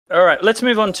All right, let's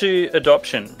move on to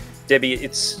adoption. Debbie,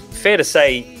 it's fair to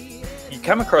say you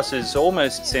come across as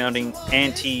almost sounding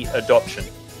anti-adoption.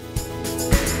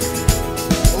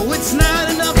 Oh, it's not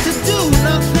enough to do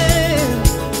nothing.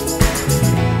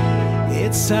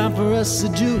 It's time for us to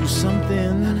do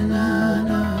something.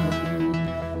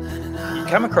 You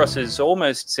come across as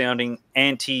almost sounding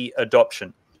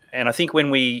anti-adoption. And I think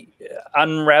when we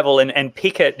unravel and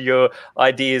pick at your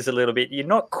ideas a little bit, you're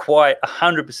not quite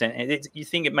 100%. You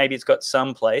think maybe it's got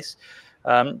some place.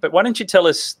 But why don't you tell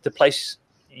us the place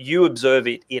you observe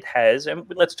it has? And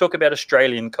let's talk about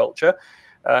Australian culture.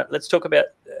 Let's talk about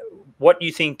what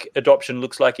you think adoption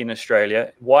looks like in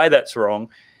Australia, why that's wrong,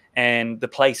 and the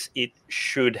place it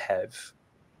should have.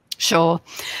 Sure.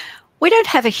 We don't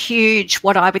have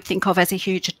what I would think of as a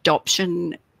huge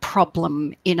adoption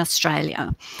problem in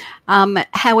Australia.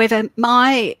 However,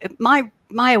 my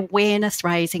awareness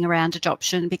raising around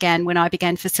adoption began when I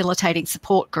began facilitating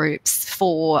support groups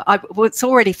I was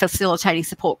already facilitating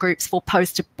support groups for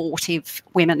post-abortive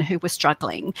women who were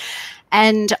struggling.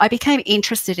 And I became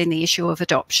interested in the issue of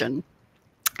adoption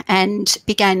and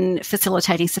began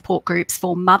facilitating support groups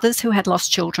for mothers who had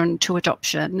lost children to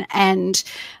adoption and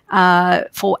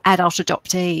for adult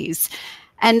adoptees.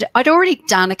 And I'd already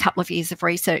done a couple of years of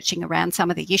researching around some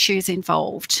of the issues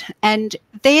involved, and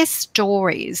their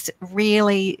stories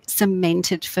really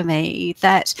cemented for me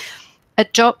that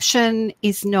adoption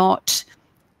is not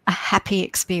a happy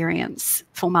experience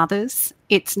for mothers.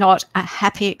 It's not a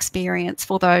happy experience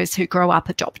for those who grow up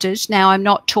adopted. Now, I'm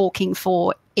not talking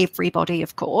for everybody,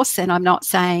 of course, and I'm not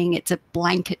saying it's a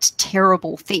blanket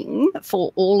terrible thing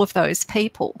for all of those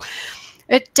people.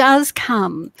 It does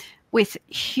come with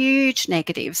huge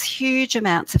negatives, huge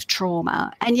amounts of trauma.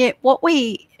 And yet what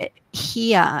we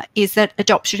hear is that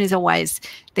adoption is always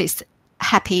this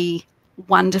happy,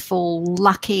 wonderful,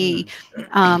 lucky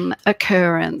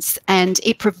occurrence, and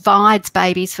it provides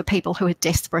babies for people who are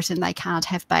desperate and they can't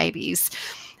have babies,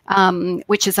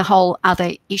 which is a whole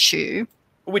other issue.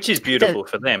 Which is beautiful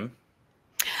for them.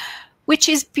 Which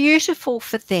is beautiful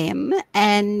for them,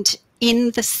 and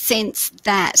in the sense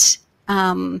that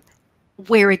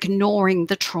we're ignoring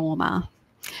the trauma.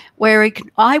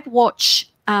 I watch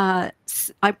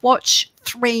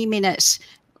 3-minute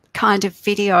kind of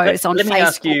videos on Facebook. Let me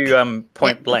ask you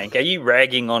point blank, are you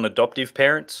ragging on adoptive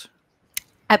parents?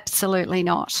 Absolutely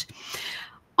not.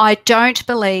 I don't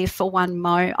believe for one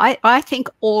moment. I think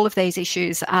all of these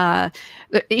issues are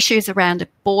issues around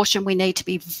abortion.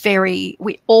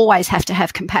 We always have to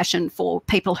have compassion for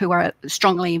people who are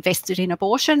strongly invested in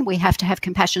abortion. We have to have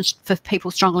compassion for people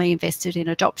strongly invested in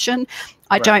adoption.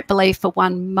 I don't believe for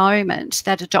one moment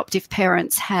that adoptive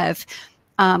parents have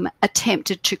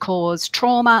attempted to cause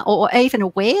trauma or even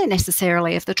aware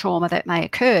necessarily of the trauma that may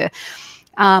occur.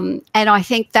 And I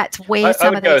think that's where I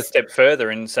would go a step further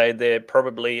and say they're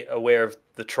probably aware of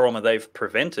the trauma they've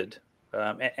prevented.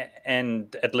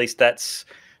 And at least that's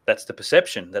the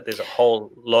perception, that there's a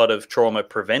whole lot of trauma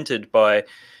prevented by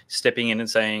stepping in and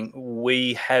saying,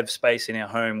 we have space in our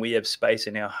home, we have space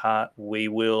in our heart, we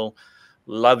will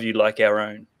love you like our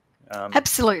own.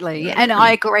 Absolutely. And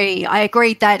I agree.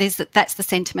 That's the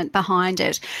sentiment behind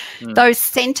it. Those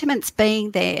sentiments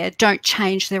being there don't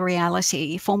change the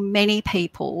reality for many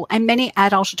people and many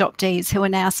adult adoptees who are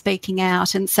now speaking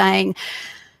out and saying,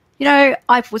 you know,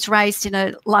 I was raised in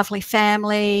a lovely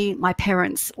family. My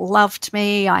parents loved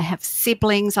me. I have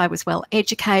siblings. I was well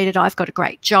educated. I've got a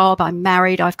great job. I'm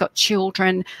married. I've got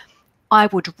children. I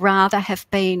would rather have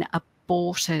been aborted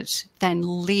than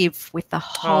live with the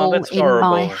hole in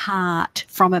my heart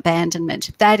from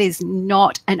abandonment. That is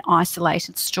not an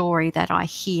isolated story that I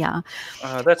hear.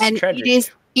 That's tragic.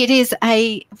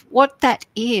 What that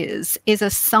is a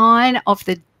sign of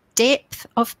the depth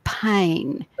of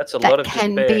pain that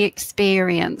can be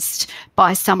experienced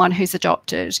by someone who's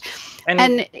adopted.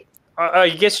 And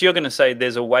I guess you're going to say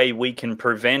there's a way we can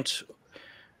prevent,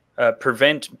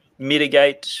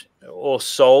 mitigate, or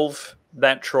solve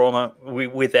that trauma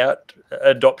without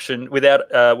adoption, without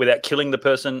killing the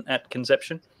person at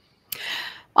conception?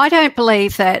 I don't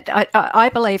believe that. I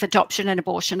believe adoption and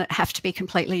abortion have to be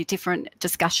completely different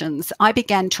discussions. I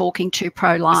began talking to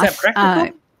pro-life. Is that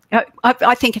practical?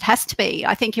 I think it has to be.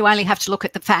 I think you only have to look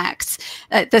at the facts.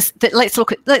 Let's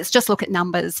just look at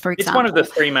numbers, for example. It's one of the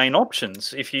three main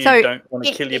options if you don't want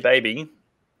to kill your baby.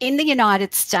 In the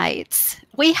United States,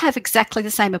 we have exactly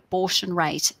the same abortion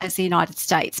rate as the United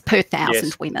States per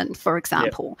 1,000 women, for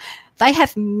example. Yep. They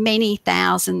have many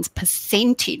thousands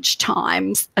percentage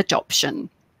times adoption.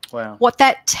 Wow. What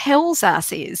that tells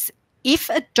us is if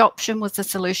adoption was the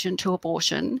solution to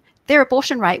abortion, their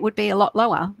abortion rate would be a lot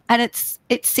lower, and it's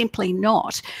simply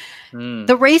not.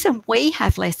 The reason we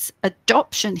have less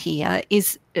adoption here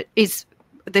is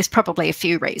there's probably a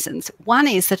few reasons. One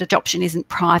is that adoption isn't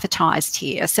privatised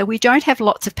here, so we don't have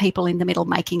lots of people in the middle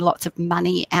making lots of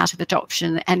money out of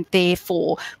adoption and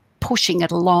therefore pushing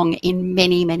it along in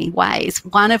many, many ways,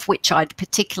 one of which I'd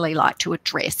particularly like to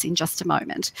address in just a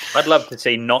moment. I'd love to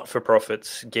see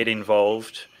not-for-profits get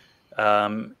involved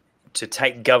to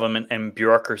take government and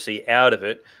bureaucracy out of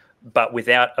it, but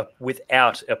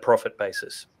without a profit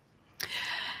basis.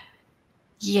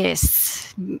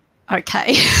 Yes.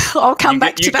 Okay. I'll come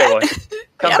back to that.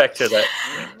 Come back to that.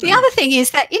 The other thing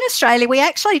is that in Australia, we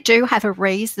actually do have a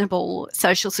reasonable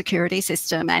social security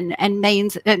system and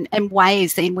means and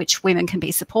ways in which women can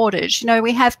be supported. You know,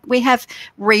 we have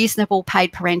reasonable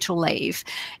paid parental leave.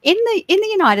 In the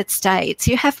United States,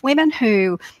 you have women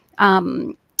who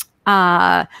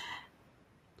are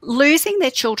losing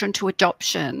their children to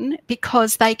adoption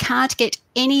because they can't get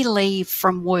any leave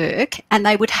from work, and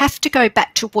they would have to go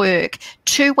back to work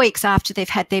 2 weeks after they've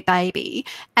had their baby,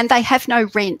 and they have no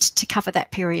rent to cover that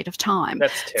period of time.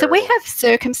 That's terrible. So we have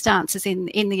circumstances in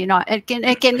the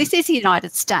again this is the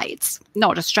United States,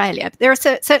 not Australia. There are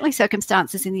certainly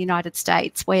circumstances in the United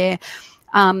States where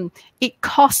it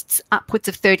costs upwards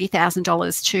of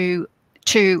 $30,000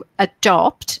 to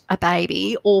adopt a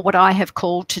baby, or what I have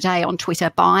called today on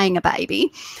Twitter buying a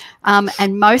baby,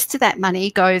 and most of that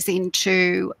money goes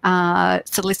into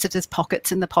solicitors'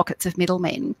 pockets and the pockets of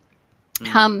middlemen.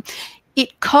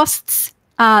 It costs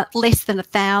less than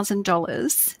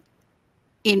 $1,000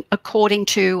 according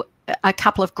to a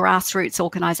couple of grassroots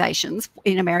organisations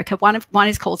in America. One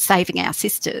is called Saving Our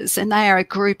Sisters, and they are a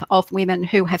group of women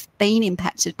who have been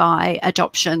impacted by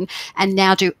adoption and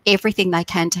now do everything they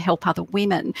can to help other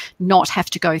women not have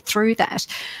to go through that.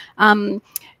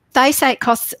 They say it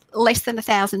costs less than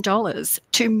 $1,000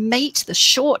 to meet the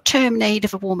short-term need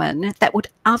of a woman that would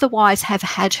otherwise have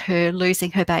had her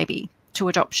losing her baby to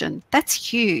adoption. That's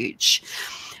huge.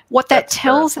 What that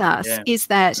tells us is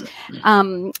that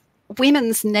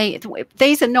women's need,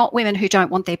 these are not women who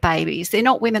don't want their babies. They're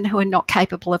not women who are not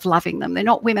capable of loving them. They're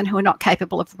not women who are not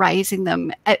capable of raising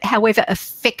them, however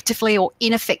effectively or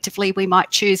ineffectively we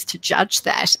might choose to judge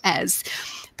that as.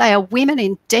 They are women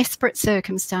in desperate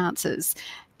circumstances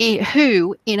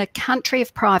who, in a country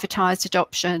of privatised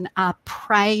adoption, are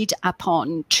preyed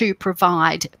upon to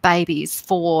provide babies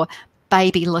for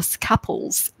babyless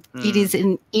couples. It is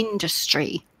an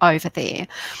industry over there.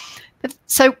 But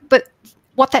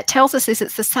what that tells us is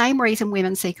it's the same reason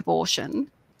women seek abortion,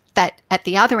 that at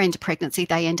the other end of pregnancy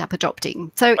they end up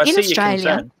adopting. So in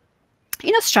Australia,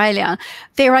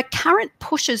 there are current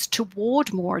pushes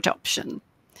toward more adoption.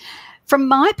 From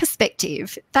my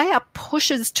perspective, they are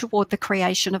pushes toward the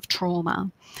creation of trauma.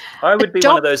 I would be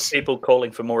one of those people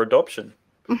calling for more adoption,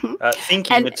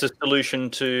 thinking it's a solution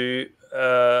to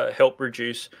help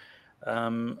reduce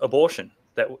abortion.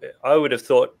 That I would have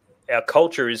thought our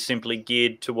culture is simply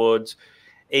geared towards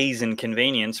ease and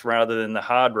convenience rather than the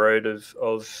hard road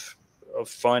of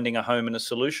finding a home and a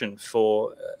solution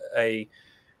for a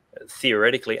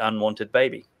theoretically unwanted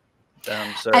baby.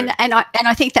 And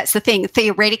I think that's the thing,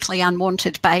 theoretically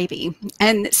unwanted baby.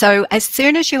 And so as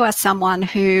soon as you are someone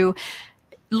who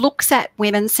looks at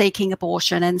women seeking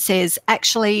abortion and says,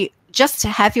 actually, just to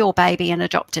have your baby and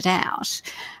adopt it out,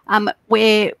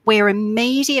 we're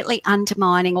immediately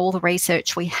undermining all the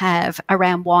research we have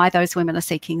around why those women are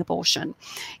seeking abortion.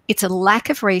 It's a lack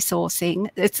of resourcing.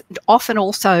 It's often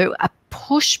also a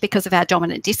push because of our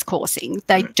dominant discoursing.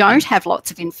 They don't have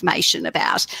lots of information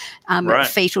about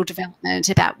fetal development,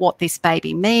 about what this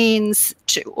baby means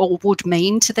or would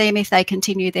mean to them if they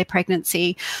continue their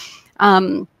pregnancy.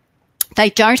 They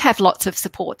don't have lots of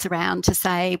supports around to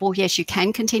say, well, yes, you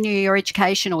can continue your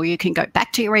education, or you can go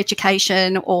back to your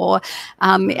education, or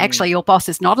actually your boss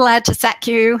is not allowed to sack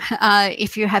you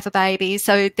if you have a baby.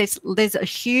 So there's a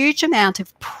huge amount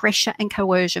of pressure and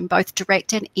coercion, both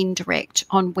direct and indirect,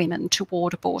 on women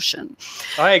toward abortion.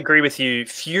 I agree with you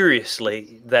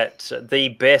furiously that the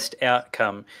best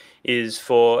outcome is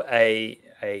for a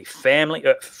family,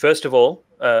 first of all,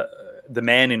 the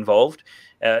man involved,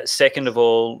 second of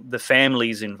all, the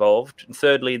families involved. And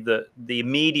thirdly, the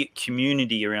immediate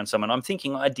community around someone. I'm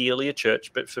thinking ideally a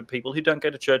church, but for people who don't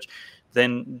go to church,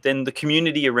 then the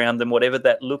community around them, whatever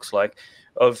that looks like,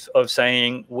 of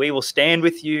saying, we will stand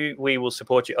with you, we will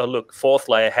support you. Oh, look, fourth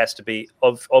layer has to be,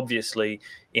 obviously,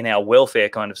 in our welfare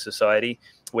kind of society,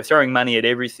 we're throwing money at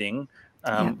everything.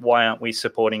 Why aren't we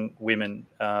supporting women,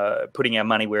 putting our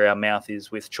money where our mouth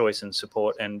is with choice and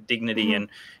support and dignity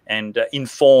and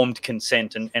informed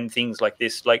consent and things like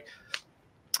this? Like,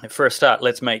 for a start,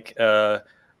 let's make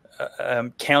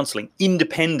counselling,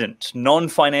 independent,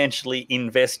 non-financially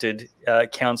invested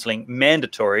counselling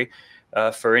mandatory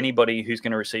for anybody who's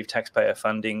going to receive taxpayer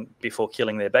funding before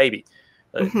killing their baby.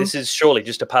 This is surely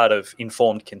just a part of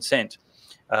informed consent.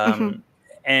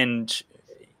 And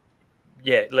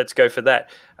yeah, let's go for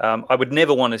that. I would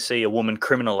never want to see a woman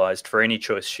criminalized for any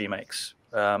choice she makes.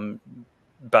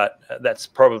 But that's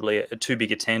probably a too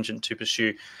big a tangent to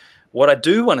pursue. What I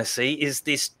do want to see is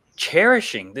this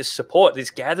cherishing, this support, this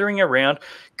gathering around,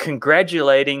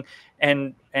 congratulating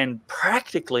and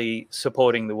practically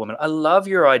supporting the woman. I love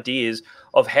your ideas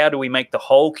of how do we make the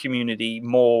whole community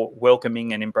more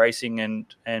welcoming and embracing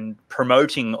and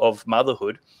promoting of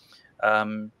motherhood.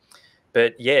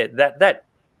 But yeah, that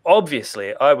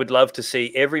obviously I would love to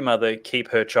see every mother keep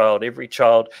her child, every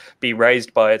child be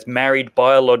raised by its married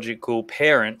biological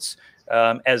parents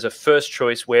as a first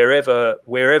choice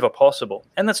wherever possible.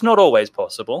 And that's not always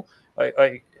possible.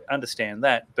 I understand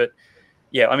that. But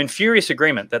yeah, I'm in furious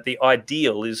agreement that the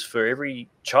ideal is for every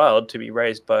child to be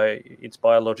raised by its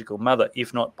biological mother,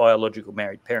 if not biological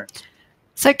married parents.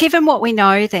 So given what we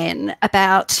know then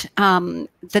about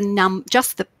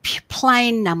just the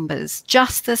plain numbers,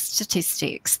 just the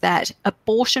statistics, that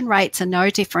abortion rates are no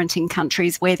different in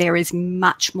countries where there is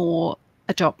much more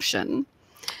adoption.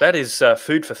 That is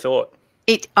food for thought.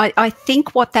 I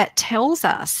think what that tells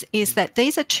us is that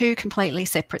these are two completely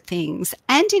separate things.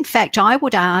 And in fact, I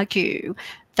would argue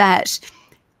that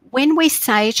when we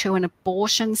say to an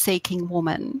abortion-seeking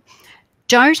woman,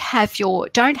 don't have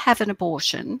an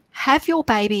abortion, have your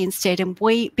baby instead, and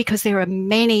because there are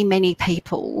many, many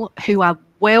people who are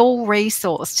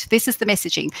well-resourced, this is the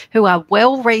messaging, who are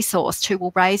well-resourced, who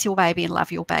will raise your baby and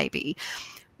love your baby.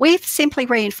 We're simply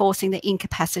reinforcing the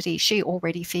incapacity she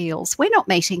already feels. We're not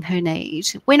meeting her need.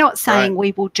 We're not saying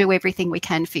we will do everything we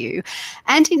can for you.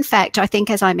 And in fact, I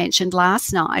think, as I mentioned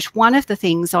last night, one of the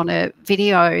things on a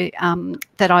video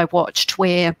that I watched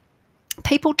where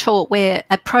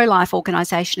a pro-life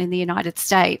organisation in the United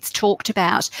States talked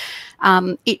about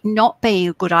it not being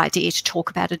a good idea to talk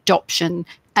about adoption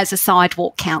as a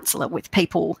sidewalk counsellor with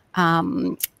people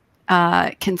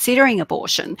considering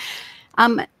abortion.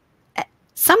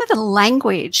 Some of the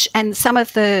language and some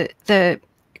of the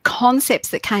concepts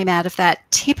that came out of that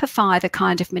typify the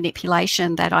kind of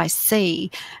manipulation that I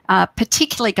see,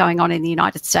 particularly going on in the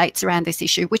United States around this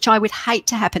issue, which I would hate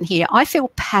to happen here. I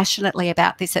feel passionately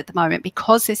about this at the moment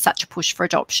because there's such a push for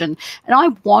adoption. And I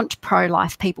want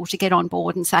pro-life people to get on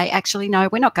board and say, actually, no,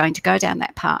 we're not going to go down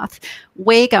that path.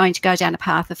 We're going to go down a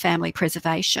path of family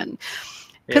preservation.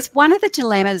 Because one of the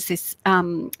dilemmas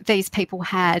these people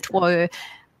had were,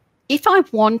 if I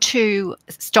want to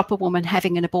stop a woman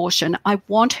having an abortion, I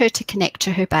want her to connect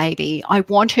to her baby. I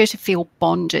want her to feel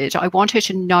bonded. I want her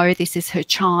to know this is her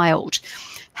child.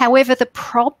 However, the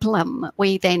problem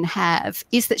we then have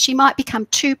is that she might become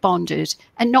too bonded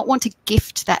and not want to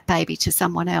gift that baby to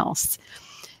someone else.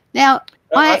 Now,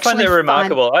 I find that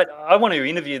remarkable. I want to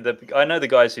interview I know the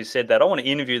guys who said that. I want to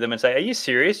interview them and say, are you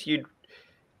serious?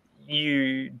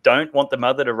 You don't want the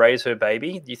mother to raise her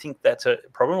baby? Do you think that's a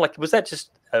problem? Like, was that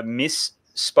just a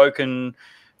misspoken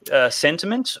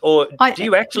sentiment, or do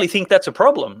you actually think that's a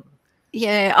problem?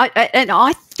 Yeah,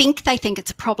 I think they think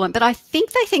it's a problem, but I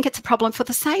think they think it's a problem for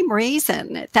the same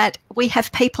reason that we have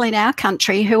people in our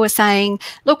country who are saying,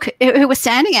 look, who were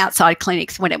standing outside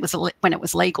clinics when it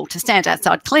was legal to stand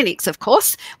outside clinics, of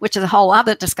course, which is a whole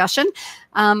other discussion,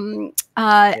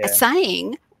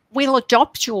 saying, we'll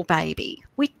adopt your baby.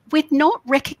 We're not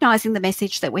recognising the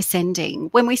message that we're sending.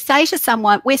 When we say to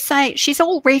someone, we're saying she's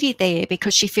already there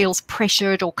because she feels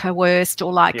pressured or coerced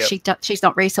or like she's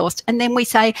not resourced. And then we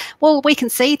say, well, we can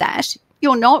see that.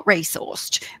 You're not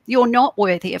resourced. You're not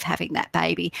worthy of having that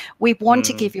baby. We want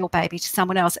to give your baby to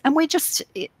someone else. And we're just,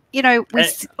 I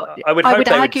would hope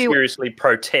they would seriously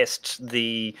protest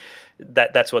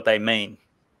that's what they mean.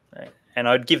 And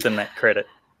I'd give them that credit.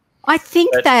 I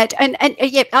think that,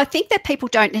 I think that people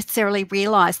don't necessarily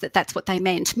realise that that's what they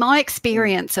meant. My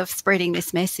experience of spreading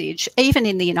this message, even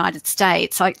in the United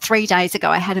States, like 3 days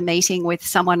ago, I had a meeting with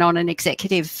someone on an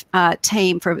executive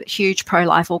team for a huge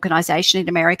pro-life organisation in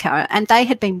America, and they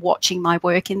had been watching my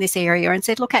work in this area and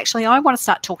said, look, actually, I want to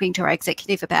start talking to our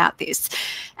executive about this.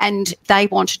 And they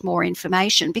wanted more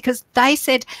information because they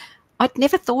said, I'd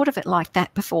never thought of it like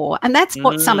that before. And that's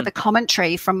what some of the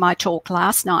commentary from my talk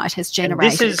last night has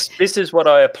generated. And this is what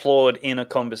I applaud in a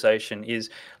conversation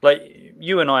is, like,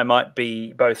 you and I might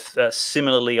be both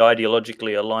similarly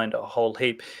ideologically aligned a whole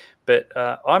heap, but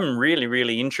I'm really,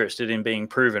 really interested in being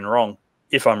proven wrong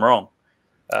if I'm wrong.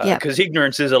 Because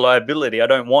ignorance is a liability. I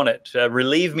don't want it.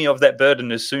 Relieve me of that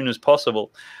burden as soon as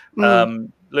possible.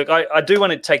 Look, I do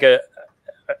want to take an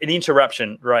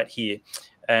interruption right here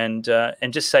and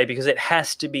just say, because it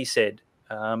has to be said,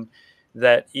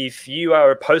 that if you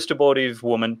are a post-abortive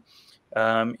woman,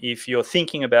 if you're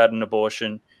thinking about an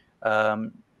abortion,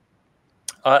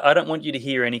 I don't want you to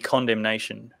hear any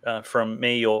condemnation from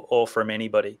me or from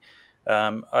anybody.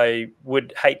 I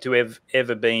would hate to have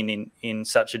ever been in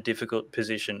such a difficult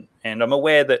position. And I'm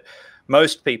aware that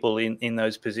most people in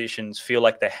those positions feel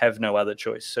like they have no other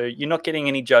choice. So you're not getting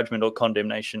any judgment or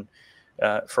condemnation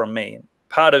from me.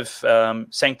 Part of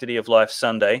Sanctity of Life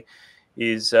Sunday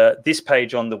is this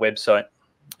page on the website,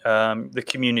 the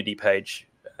community page.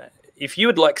 If you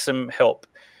would like some help,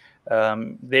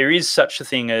 there is such a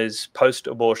thing as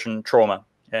post-abortion trauma,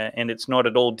 and it's not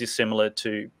at all dissimilar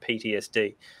to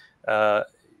PTSD.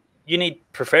 You need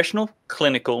professional,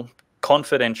 clinical,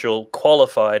 confidential,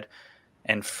 qualified,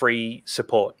 and free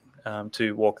support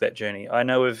to walk that journey. I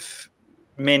know of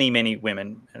many, many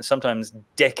women, and sometimes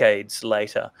decades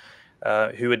later,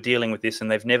 who are dealing with this, and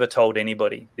they've never told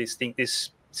anybody this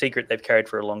secret they've carried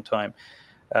for a long time.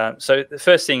 So the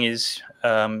first thing is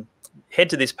head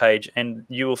to this page, and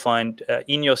you will find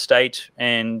in your state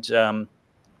and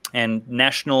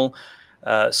national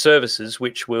services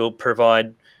which will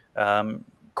provide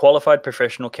qualified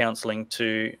professional counselling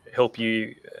to help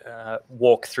you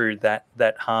walk through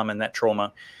that harm and that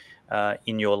trauma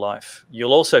in your life.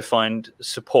 You'll also find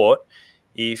support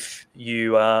if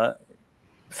you are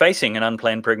facing an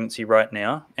unplanned pregnancy right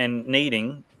now and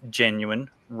needing genuine,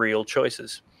 real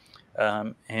choices.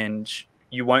 And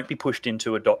you won't be pushed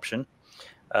into adoption.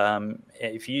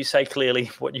 If you say clearly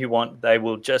what you want, they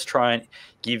will just try and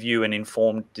give you an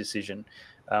informed decision.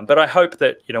 But I hope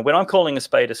that, when I'm calling a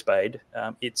spade,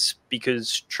 it's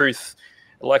because truth,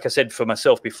 like I said for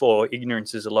myself before,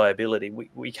 ignorance is a liability.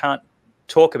 We can't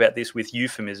talk about this with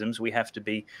euphemisms. We have to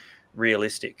be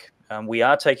realistic. We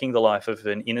are taking the life of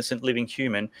an innocent living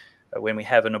human when we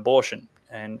have an abortion.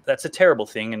 And that's a terrible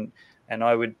thing. And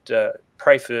I would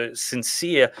pray for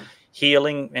sincere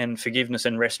healing and forgiveness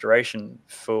and restoration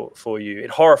for you. It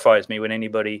horrifies me when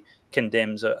anybody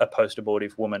condemns a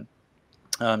post-abortive woman.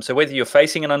 So whether you're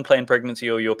facing an unplanned pregnancy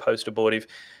or you're post-abortive,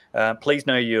 please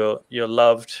know you're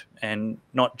loved and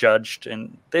not judged.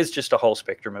 And there's just a whole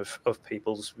spectrum of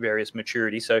people's various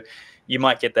maturity. So you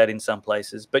might get that in some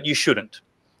places, but you shouldn't.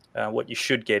 What you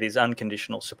should get is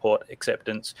unconditional support,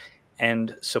 acceptance,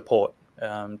 and support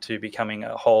to becoming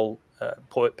a whole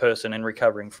person and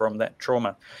recovering from that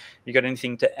trauma. You got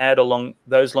anything to add along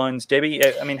those lines, Debbie?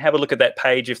 I mean, have a look at that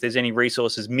page if there's any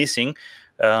resources missing.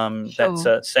 Sure.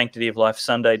 That's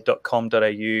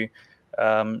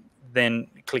sanctityoflifesunday.com.au. Then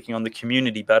clicking on the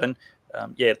community button,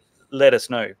 let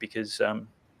us know, because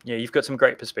you've got some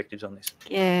great perspectives on this.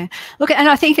 Yeah, look, and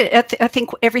I think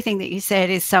everything that you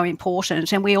said is so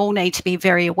important, and we all need to be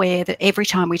very aware that every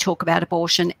time we talk about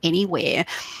abortion anywhere,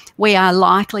 we are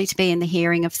likely to be in the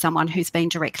hearing of someone who's been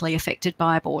directly affected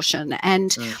by abortion.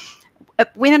 And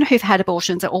women who've had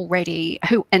abortions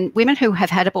women who have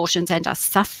had abortions and are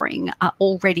suffering are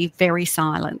already very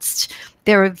silenced.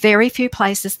 There are very few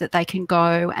places that they can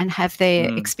go and have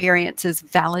their experiences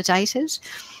validated.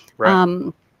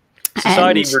 Right.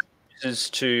 Society refuses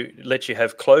to let you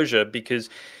have closure, because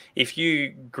if you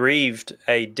grieved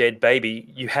a dead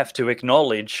baby, you have to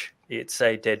acknowledge it's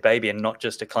a dead baby and not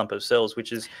just a clump of cells,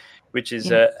 which is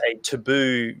a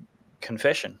taboo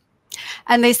confession.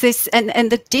 And there's this, and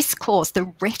the discourse, the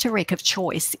rhetoric of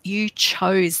choice. You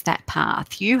chose that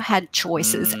path. You had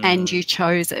choices and you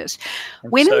chose it.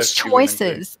 Women's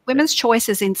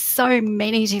choices in so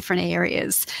many different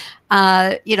areas.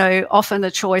 Often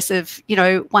the choice of,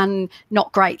 one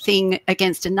not great thing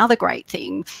against another great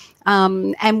thing.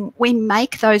 And we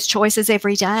make those choices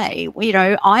every day.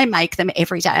 I make them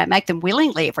every day. I make them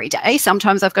willingly every day.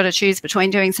 Sometimes I've got to choose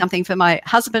between doing something for my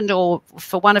husband or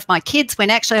for one of my kids, when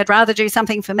actually I'd rather do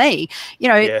something for me.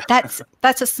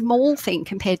 That's a small thing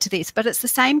compared to this, but it's the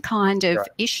same kind of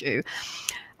issue.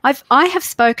 I've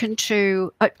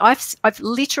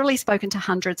literally spoken to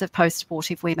hundreds of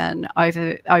post-abortive women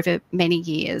over many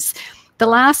years. The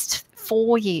last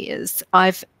 4 years,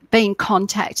 I've been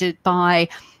contacted by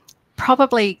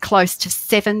probably close to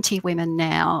 70 women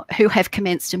now who have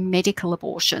commenced a medical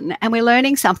abortion, and we're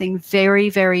learning something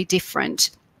very, very different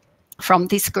from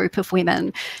this group of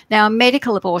women. Now,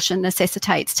 medical abortion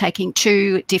necessitates taking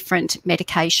 2 different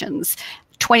medications.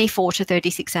 24 to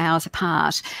 36 hours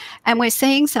apart. And we're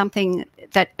seeing something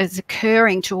that is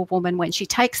occurring to a woman when she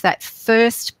takes that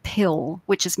first pill,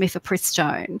 which is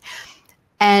mifepristone,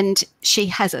 and she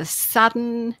has a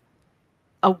sudden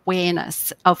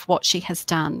awareness of what she has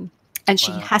done. And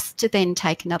she has to then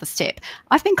take another step.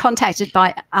 I've been contacted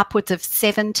by upwards of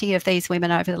 70 of these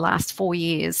women over the last 4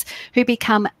 years who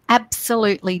become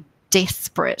absolutely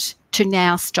desperate to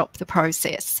now stop the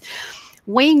process.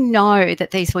 We know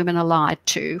that these women are lied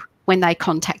to when they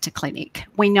contact a clinic.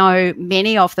 We know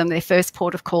many of them, their first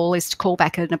port of call is to call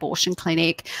back an abortion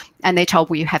clinic, and they're told,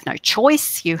 well, you have no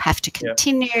choice, you have to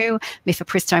continue.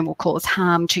 Mifepristone will cause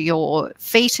harm to your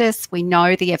fetus. We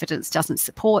know the evidence doesn't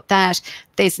support that.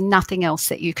 There's nothing else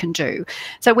that you can do.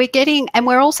 So we're getting, and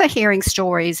we're also hearing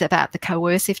stories about the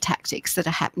coercive tactics that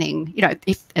are happening, you know,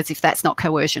 as if that's not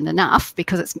coercion enough,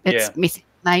 because it's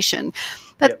misinformation.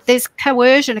 But there's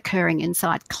coercion occurring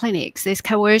inside clinics. There's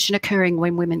coercion occurring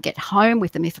when women get home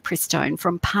with the mifepristone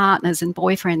from partners and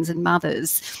boyfriends and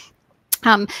mothers.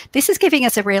 This is giving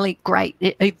us a really great,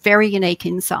 a very unique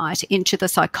insight into the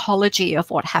psychology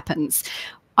of what happens.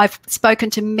 I've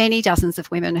spoken to many dozens of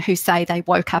women who say they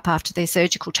woke up after their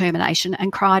surgical termination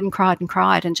and cried and cried and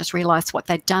cried and just realised what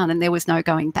they'd done and there was no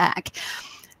going back.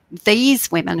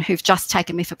 These women who've just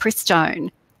taken mifepristone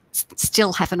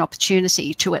still have an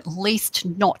opportunity to at least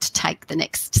not take the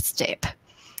next step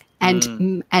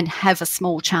and have a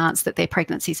small chance that their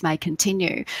pregnancies may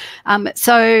continue.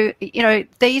 So, you know,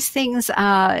 these things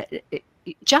are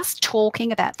just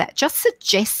talking about that, just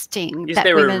suggesting that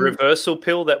there a reversal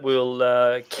pill that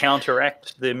will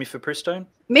counteract the mifepristone?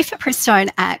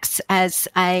 Mifepristone acts as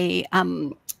a,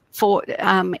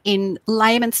 in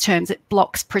layman's terms, it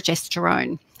blocks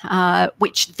progesterone,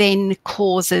 which then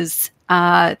causes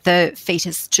the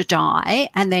fetus to die,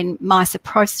 and then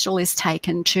misoprostol is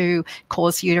taken to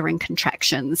cause uterine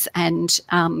contractions and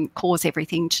cause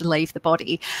everything to leave the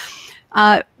body.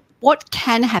 What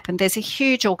can happen, there's a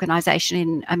huge organisation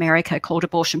in America called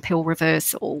Abortion Pill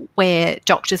Reversal where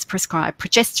doctors prescribe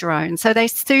progesterone. So they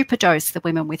superdose the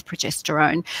women with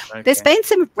progesterone. Okay. There's been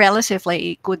some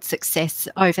relatively good success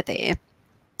over there.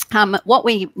 What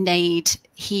we need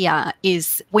here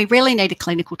is we really need a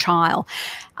clinical trial.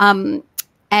 And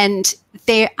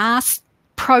there are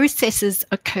processes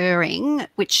occurring,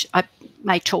 which I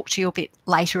may talk to you a bit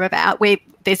later about, where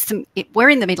we're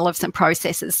in the middle of some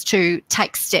processes to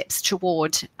take steps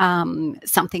toward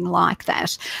something like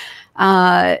that.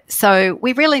 So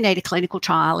we really need a clinical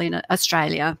trial in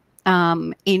Australia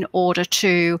in order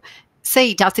to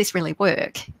see, does this really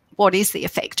work? What is the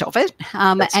effect of it?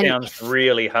 That sounds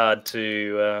really hard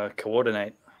to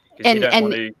coordinate,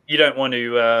 because you don't want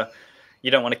to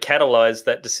catalyze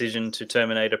that decision to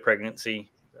terminate a pregnancy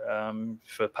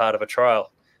for part of a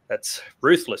trial. That's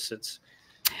ruthless. It's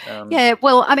yeah,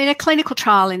 well, I mean, a clinical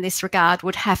trial in this regard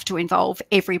would have to involve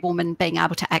every woman being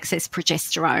able to access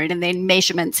progesterone, and then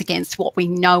measurements against what we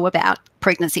know about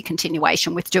pregnancy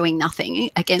continuation with doing nothing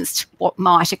against what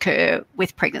might occur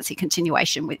with pregnancy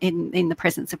continuation in the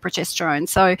presence of progesterone.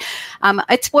 So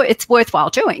it's worthwhile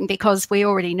doing, because we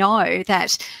already know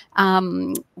that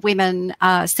women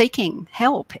are seeking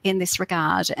help in this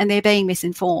regard and they're being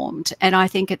misinformed. And I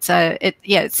think it's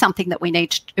something that we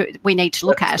need to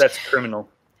look at. That's criminal.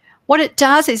 What it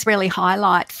does is really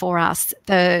highlight for us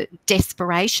the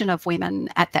desperation of women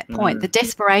at that point, the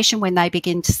desperation when they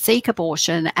begin to seek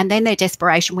abortion, and then their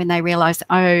desperation when they realise,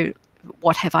 oh,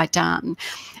 what have I done?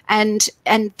 And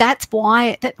that's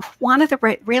why one of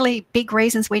the really big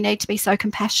reasons we need to be so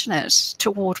compassionate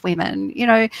toward women. You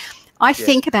know, I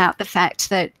think about the fact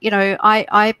that, you know,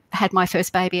 I had my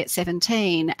first baby at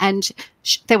 17, and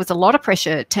there was a lot of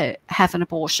pressure to have an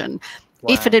abortion.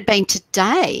 Wow. If it had been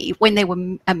today, when there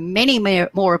were many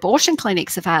more abortion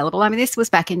clinics available, I mean, this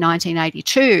was back in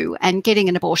 1982, and getting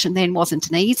an abortion then wasn't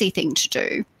an easy thing to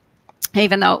do,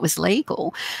 even though it was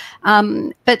legal.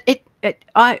 But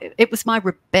it was my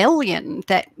rebellion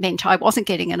that meant I wasn't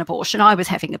getting an abortion. I was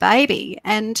having a baby.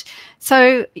 And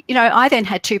so, you know, I then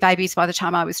had 2 babies by the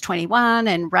time I was 21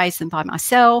 and raised them by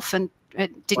myself, and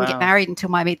didn't get married until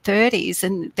my mid-30s,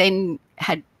 and then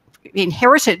had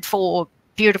inherited 4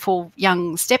 beautiful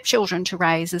young stepchildren to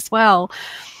raise as well.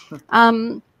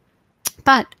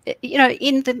 But, you know,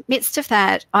 in the midst of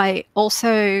that, I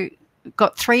also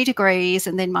got 3 degrees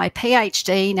and then my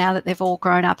PhD. Now that they've all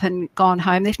grown up and gone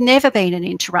home, there's never been an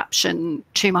interruption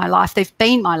to my life. They've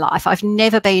been my life. I've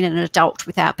never been an adult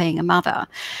without being a mother.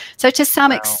 So to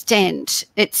some extent,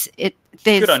 there's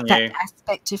that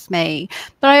aspect of me.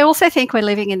 But I also think we're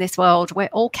living in this world, we're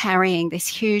all carrying this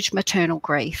huge maternal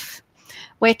grief.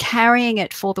 We're carrying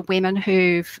it for the women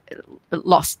who've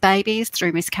lost babies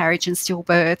through miscarriage and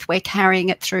stillbirth. We're carrying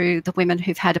it through the women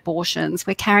who've had abortions.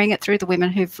 We're carrying it through the women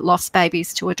who've lost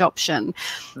babies to adoption.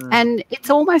 And it's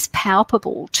almost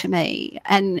palpable to me,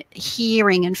 and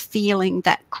hearing and feeling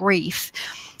that grief.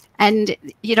 And,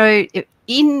 you know,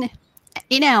 in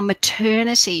our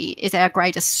maternity is our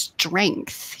greatest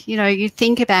strength. You know, you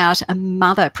think about a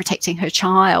mother protecting her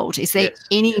child. Is there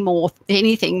anything more,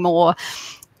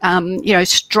 you know,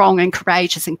 strong and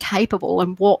courageous and capable?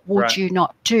 And what would you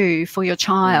not do for your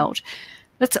child?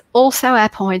 That's also our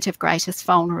point of greatest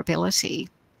vulnerability.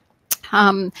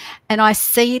 And I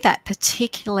see that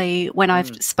particularly when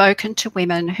I've spoken to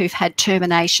women who've had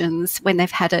terminations, when they've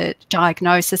had a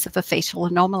diagnosis of a fetal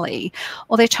anomaly,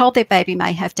 or they're told their baby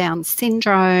may have Down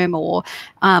syndrome, or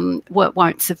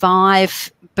won't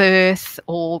survive birth,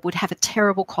 or would have a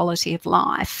terrible quality of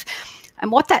life.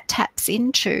 And what that taps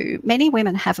into, many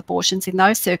women have abortions in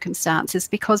those circumstances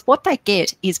because what they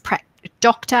get is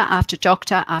doctor after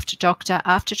doctor after doctor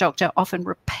after doctor, often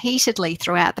repeatedly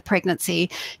throughout the pregnancy,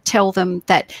 tell them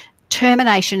that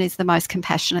termination is the most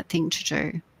compassionate thing to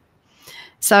do.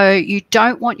 So you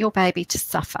don't want your baby to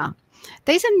suffer.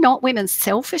 These are not women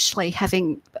selfishly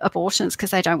having abortions because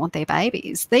they don't want their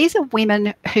babies. These are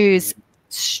women whose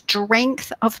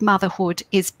strength of motherhood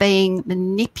is being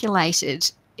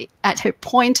manipulated at her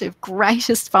point of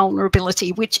greatest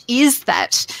vulnerability, which is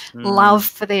that love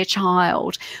for their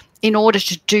child, in order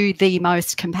to do the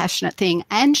most compassionate thing,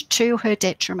 and to her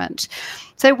detriment.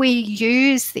 So we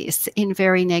use this in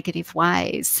very negative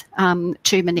ways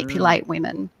to manipulate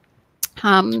women.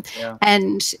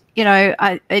 And, you know,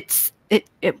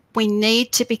 we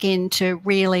need to begin to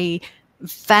really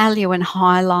value and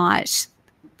highlight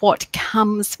what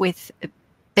comes with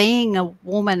being a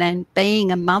woman and being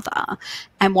a mother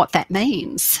and what that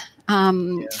means.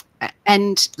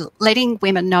 And letting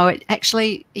women know it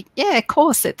actually, of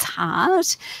course it's hard,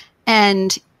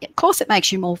 and of course it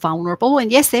makes you more vulnerable.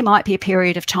 And yes, there might be a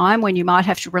period of time when you might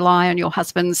have to rely on your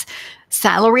husband's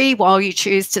salary while you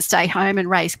choose to stay home and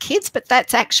raise kids, but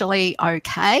that's actually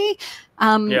okay.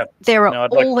 There are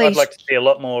I'd like to see a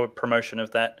lot more promotion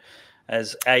of that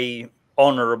as a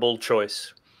honourable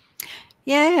choice.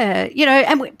 Yeah, you know,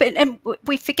 and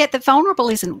we forget that vulnerable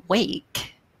isn't weak.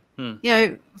 You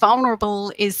know,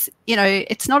 vulnerable is, you know,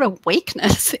 it's not a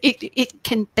weakness. It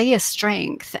can be a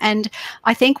strength. And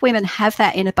I think women have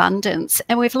that in abundance,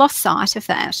 and we've lost sight of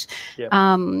that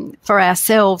for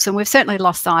ourselves, and we've certainly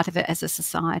lost sight of it as a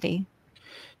society.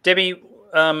 Debbie,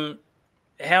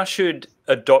 how should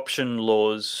adoption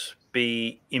laws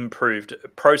be improved?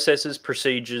 Processes,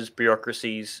 procedures,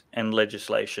 bureaucracies, and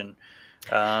legislation.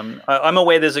 I'm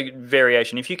aware there's a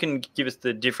variation. If you can give us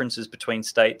the differences between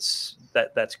states,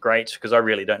 that's great, because I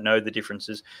really don't know the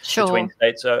differences between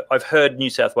states. I've heard New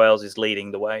South Wales is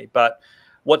leading the way, but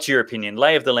what's your opinion?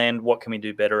 Lay of the land, what can we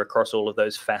do better across all of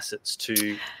those facets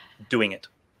to doing it?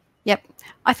 Yep.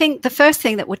 I think the first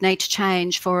thing that would need to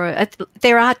change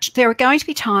there are going to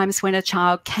be times when a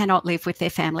child cannot live with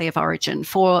their family of origin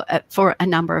for a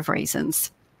number of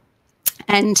reasons.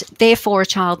 And therefore, a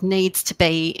child needs to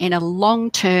be in a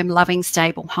long-term, loving,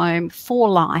 stable home for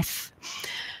life.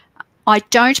 I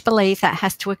don't believe that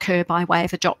has to occur by way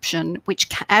of adoption, which,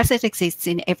 as it exists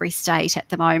in every state at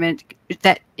the moment,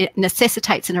 that it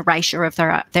necessitates an erasure of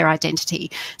their identity.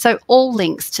 So all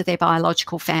links to their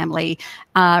biological family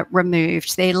are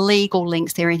removed. Their legal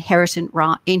links, their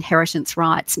inheritance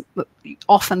rights,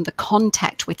 often the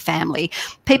contact with family.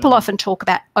 People often talk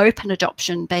about open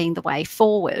adoption being the way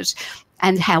forward,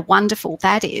 and how wonderful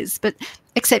that is. But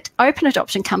except open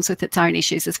adoption comes with its own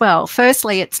issues as well.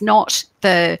 Firstly, it's not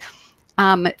the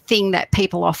thing that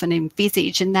people often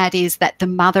envisage, and that is that the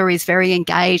mother is very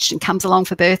engaged and comes along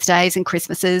for birthdays and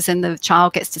Christmases and the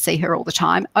child gets to see her all the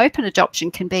time. Open adoption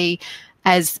can be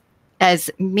as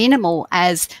minimal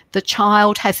as the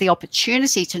child has the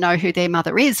opportunity to know who their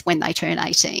mother is when they turn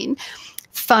 18.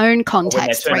 Phone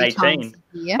contacts 3 times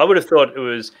a year. I would have thought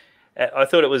I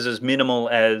thought it was as minimal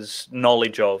as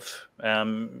knowledge of.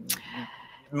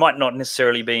 Might not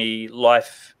necessarily be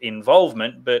life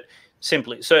involvement, but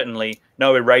certainly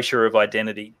no erasure of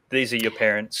identity. These are your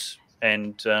parents,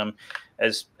 and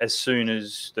as soon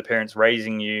as the parents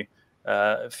raising you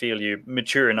feel you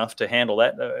mature enough to handle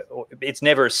that, it's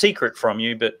never a secret from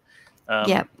you, but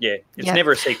it's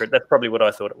never a secret. That's probably what I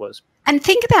thought it was. And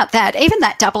think about that, even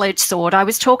that double-edged sword. I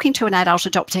was talking to an adult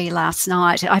adoptee last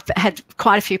night. I've had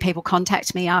quite a few people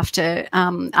contact me after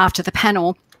the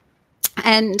panel,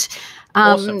 and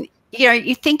Awesome. you know,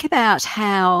 you think about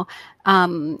how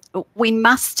we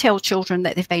must tell children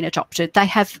that they've been adopted. They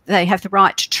have the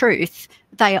right to truth.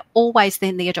 they are always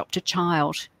then the adopted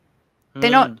child. They're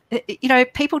not,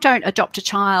 people don't adopt a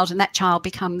child and that child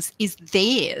is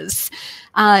theirs.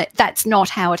 That's not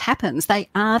how it happens. They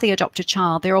are the adopted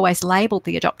child. They're always labelled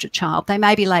the adopted child. They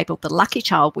may be labelled the lucky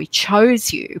child. We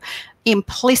chose you.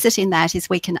 Implicit in that is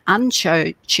we can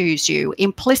choose you.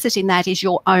 Implicit in that is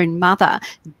your own mother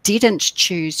didn't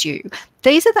choose you.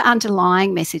 These are the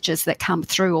underlying messages that come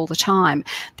through all the time.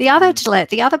 The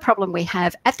other problem we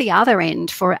have at the other end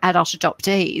for adult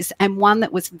adoptees, and one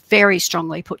that was very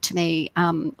strongly put to me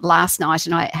last night,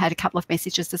 and I had a couple of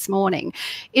messages this morning,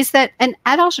 is that an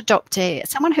adult adoptee,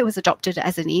 someone who was adopted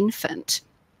as an infant,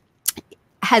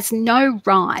 has no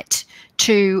right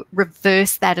to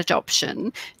reverse that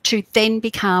adoption to then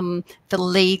become the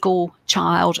legal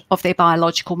child of their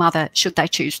biological mother, should they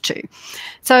choose to.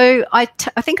 So I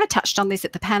think I touched on this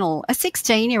at the panel. A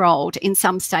 16-year-old in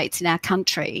some states in our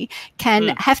country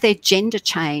can have their gender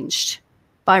changed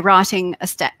by writing a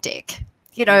stat dec.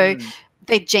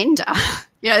 Their gender.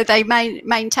 They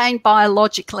maintain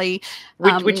biologically,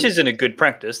 which isn't a good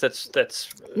practice. That's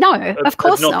no, of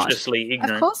course not. Obnoxiously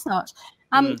ignorant. Of course not.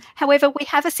 However, we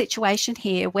have a situation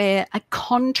here where a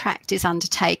contract is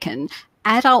undertaken.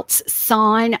 Adults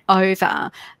sign over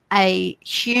a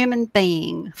human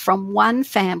being from one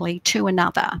family to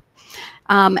another,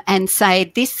 and say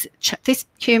this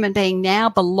human being now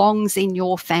belongs in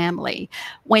your family.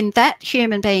 When that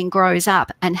human being grows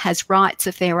up and has rights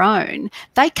of their own,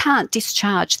 they can't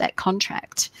discharge that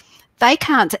contract. They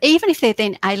can't, even if they're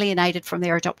then alienated from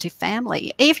their adoptive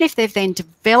family, even if they've then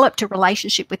developed a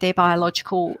relationship with their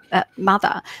biological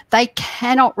mother, they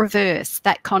cannot reverse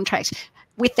that contract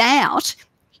without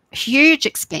huge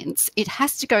expense. It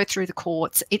has to go through the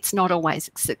courts. It's not always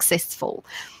successful.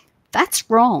 That's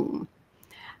wrong.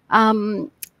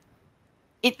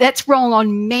 That's wrong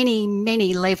on many,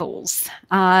 many levels.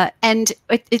 And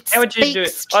it's. How would you do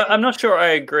it? I'm not sure I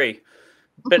agree,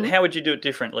 but how would you do it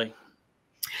differently?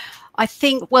 I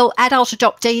think, adult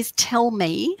adoptees tell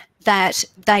me that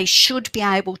they should be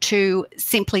able to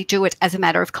simply do it as a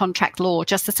matter of contract law,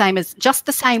 just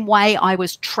the same way I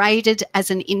was traded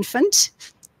as an infant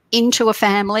into a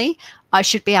family. I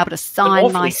should be able to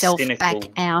sign myself back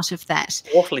out of that.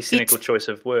 Awfully cynical choice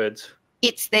of words.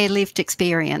 It's their lived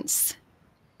experience.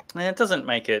 It doesn't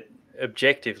make it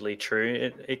objectively true.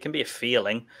 It can be a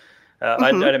feeling.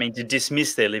 I don't mean to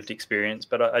dismiss their lived experience,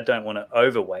 but I don't want to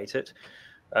overweight it.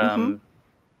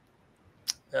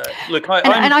 Look,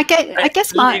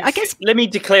 let me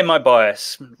declare my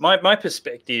bias. My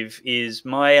perspective is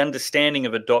my understanding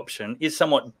of adoption is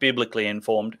somewhat biblically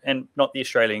informed and not the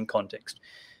Australian context.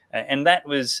 And that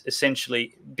was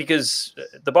essentially because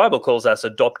the Bible calls us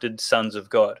adopted sons of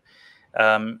God.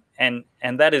 And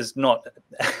that is not,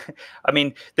 I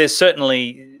mean, there's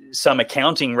certainly some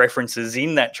accounting references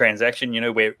in that transaction,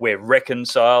 we're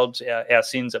reconciled, our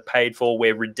sins are paid for,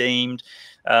 we're redeemed.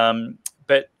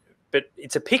 But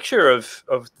it's a picture of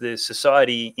the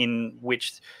society in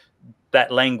which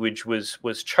that language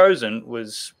was chosen,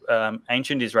 was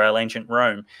ancient Israel, ancient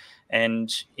Rome.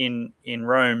 And in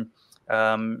Rome,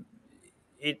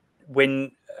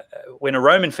 when a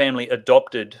Roman family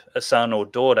adopted a son or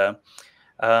daughter,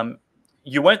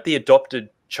 you weren't the adopted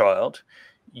child,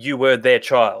 you were their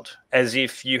child, as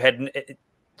if you had,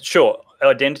 sure,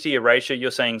 identity erasure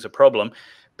you're saying is a problem,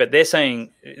 but they're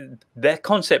saying that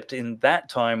concept in that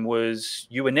time was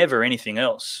you were never anything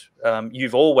else.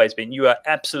 You've always been, you are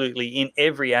absolutely in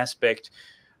every aspect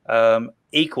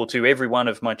equal to every one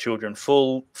of my children,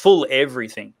 full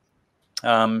everything.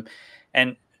 And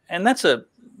that's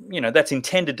that's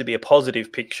intended to be a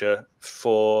positive picture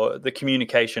for the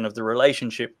communication of the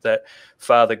relationship that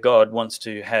Father God wants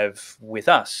to have with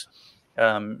us.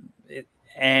 And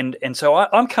so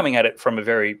I'm coming at it from a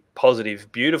very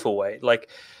positive, beautiful way.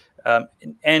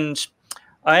 And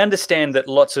I understand that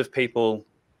lots of people,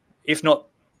 if not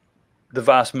the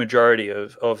vast majority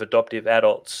of adoptive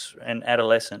adults and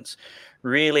adolescents,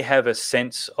 really have a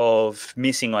sense of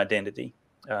missing identity.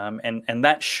 And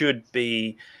that should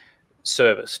be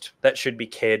serviced. That should be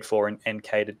cared for and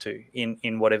catered to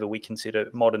in whatever we consider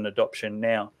modern adoption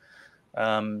now.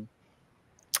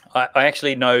 I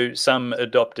actually know some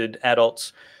adopted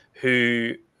adults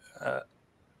who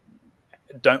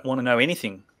don't want to know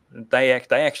anything. They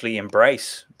actually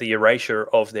embrace the erasure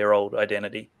of their old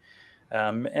identity.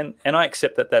 And I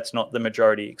accept that that's not the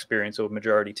majority experience or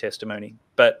majority testimony.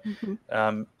 But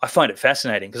I find it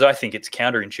fascinating because I think it's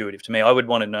counterintuitive to me. I would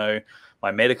want to know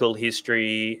my medical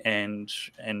history and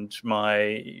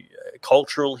my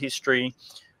cultural history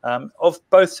of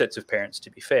both sets of parents,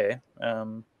 to be fair.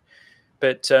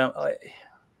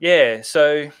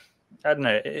 So I don't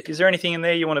know. Is there anything in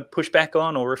there you want to push back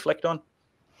on or reflect on?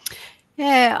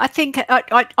 Yeah, I think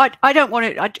I don't want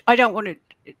to. I don't want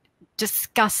to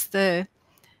discuss the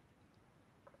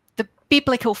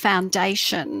biblical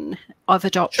foundation of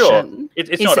adoption. Sure,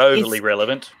 it's not overly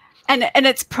relevant. And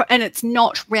it's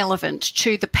not relevant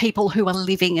to the people who are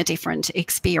living a different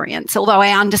experience, although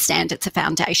I understand it's a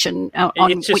foundation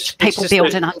on which people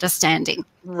build an understanding.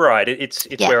 Right. It's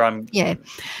where I'm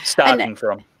starting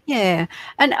from. Yeah.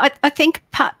 And I think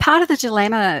part of the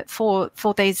dilemma for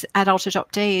these adult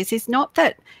adoptees is not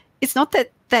that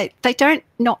they don't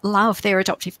not love their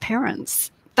adoptive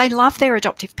parents. They love their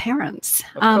adoptive parents.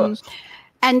 Of course.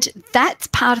 And that's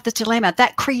part of the dilemma.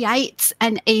 That creates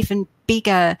an even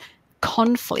bigger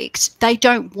conflict. They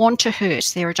don't want to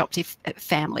hurt their adoptive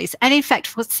families. And in fact,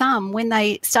 for some, when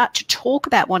they start to talk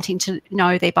about wanting to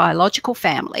know their biological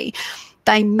family,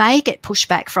 they may get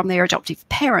pushback from their adoptive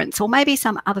parents or maybe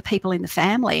some other people in the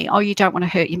family. Oh, you don't want to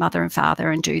hurt your mother and father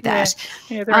and do that.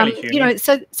 Yeah, they're only human. You know,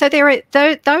 so there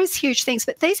are those huge things,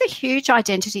 but these are huge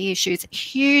identity issues,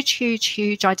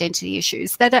 huge identity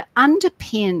issues that are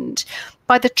underpinned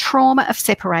by the trauma of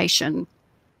separation.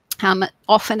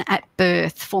 Often at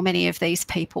birth for many of these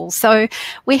people. So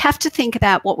we have to think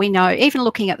about what we know, even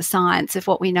looking at the science of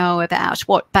what we know about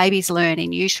what babies learn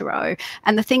in utero.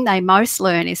 And the thing they most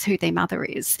learn is who their mother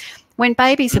is. When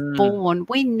babies are born,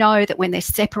 we know that when they're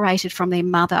separated from their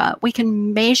mother, we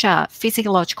can measure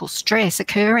physiological stress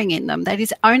occurring in them that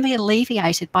is only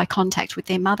alleviated by contact with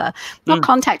their mother, not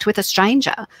contact with a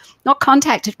stranger, not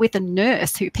contact with a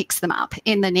nurse who picks them up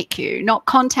in the NICU, not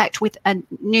contact with a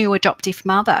new adoptive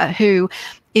mother who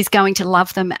is going to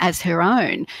love them as her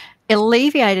own.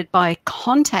 Alleviated by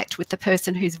contact with the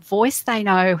person whose voice they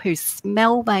know, whose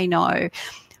smell they know.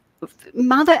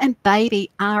 Mother and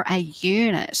baby are a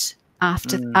unit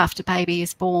after baby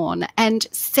is born, and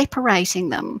separating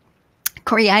them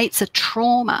creates a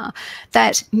trauma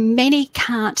that many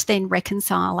can't then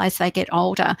reconcile as they get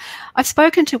older. I've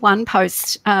spoken to one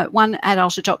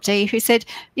adult adoptee who said,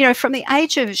 you know, from the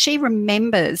age of, she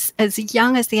remembers as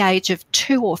young as the age of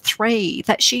 2 or 3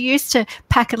 that she used to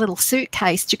pack a little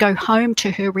suitcase to go home to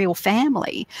her real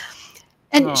family.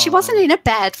 And she wasn't in a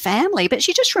bad family, but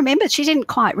she just remembered she didn't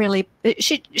quite really,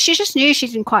 she just knew she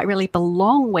didn't quite really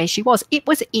belong where she was. It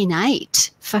was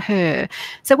innate for her.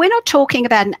 So we're not talking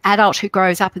about an adult who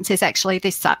grows up and says, actually,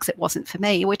 this sucks, it wasn't for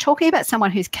me. We're talking about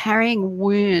someone who's carrying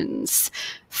wounds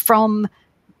from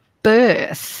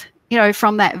birth, you know,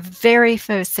 from that very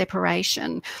first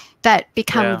separation that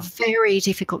become very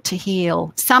difficult to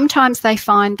heal. Sometimes they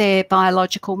find their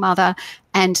biological mother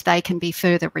and they can be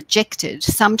further rejected.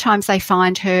 Sometimes they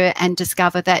find her and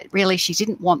discover that really she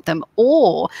didn't want them,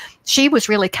 or she was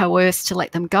really coerced to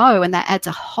let them go, and that adds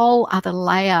a whole other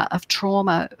layer of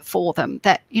trauma for them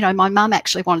that, you know, my mum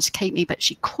actually wanted to keep me but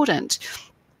she couldn't.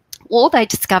 Or they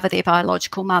discover their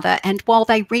biological mother, and while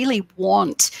they really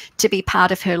want to be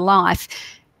part of her life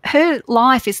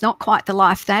is not quite the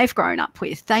life they've grown up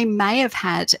with. They may have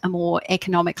had a more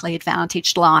economically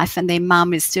advantaged life and their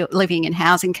mum is still living in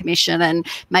housing commission and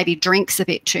maybe drinks a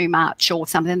bit too much or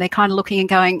something. They're kind of looking and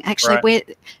going, actually,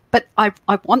 but I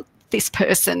want this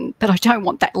person, but I don't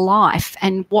want that life.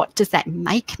 And what does that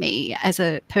make me as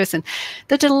a person?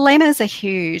 The dilemmas are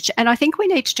huge, and I think we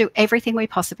need to do everything we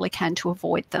possibly can to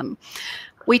avoid them.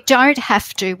 We don't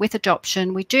have to, with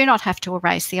adoption, we do not have to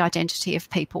erase the identity of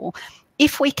people.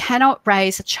 If we cannot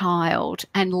raise a child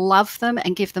and love them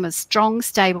and give them a strong,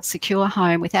 stable, secure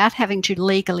home without having to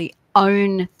legally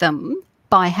own them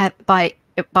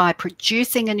by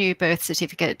producing a new birth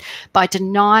certificate, by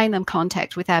denying them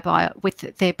contact with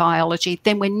their biology,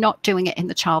 then we're not doing it in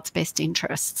the child's best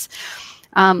interests.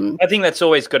 I think that's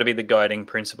always got to be the guiding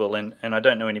principle, and I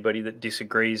don't know anybody that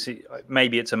disagrees.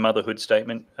 Maybe it's a motherhood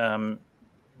statement,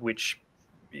 which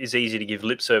is easy to give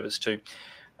lip service to.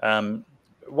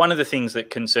 One of the things that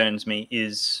concerns me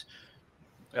is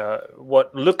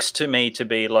what looks to me to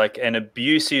be like an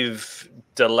abusive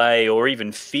delay or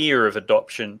even fear of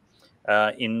adoption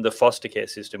in the foster care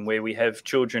system, where we have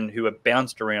children who are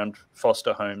bounced around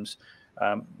foster homes,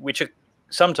 which are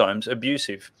sometimes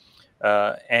abusive.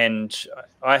 And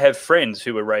I have friends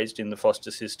who were raised in the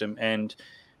foster system, and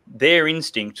their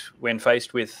instinct when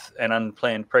faced with an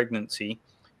unplanned pregnancy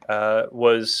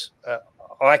was,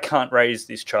 I can't raise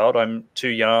this child. I'm too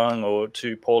young or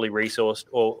too poorly resourced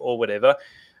or whatever.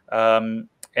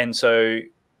 And so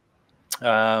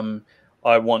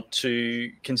I want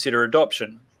to consider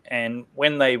adoption. And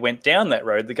when they went down that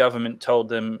road, the government told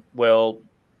them, well,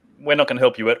 we're not going to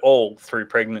help you at all through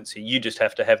pregnancy. You just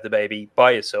have to have the baby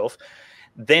by yourself.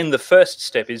 Then the first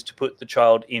step is to put the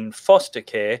child in foster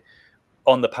care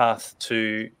on the path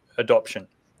to adoption.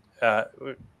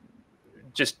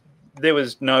 Just there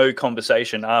was no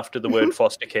conversation after the word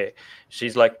foster care.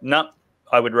 She's like, no,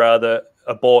 I would rather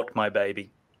abort my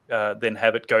baby than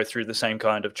have it go through the same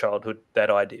kind of childhood that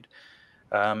I did.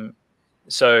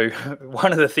 So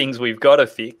one of the things we've got to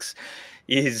fix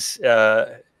is,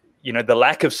 the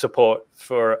lack of support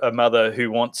for a mother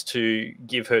who wants to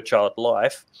give her child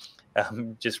life,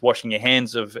 just washing your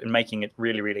hands of and making it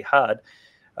really, really hard.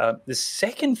 The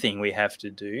second thing we have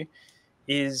to do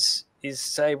is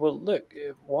say, well, look,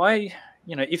 why,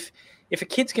 if a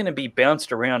kid's going to be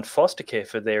bounced around foster care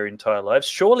for their entire lives,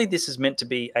 surely this is meant to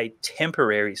be a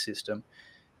temporary system.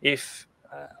 If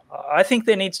I think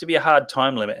there needs to be a hard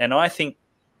time limit, and I think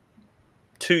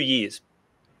 2 years.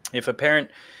 If a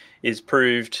parent is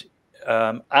proved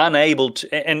unable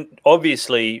to, and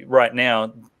obviously right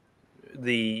now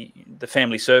the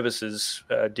family services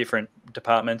different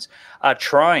departments are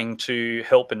trying to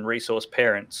help and resource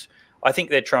parents. I think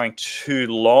they're trying too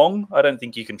long. I don't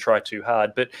think you can try too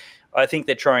hard, but I think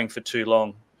they're trying for too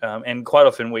long. And quite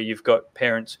often where you've got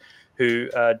parents who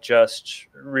are just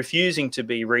refusing to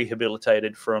be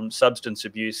rehabilitated from substance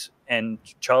abuse and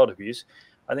child abuse,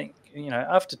 I think,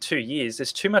 after 2 years,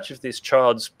 there's too much of this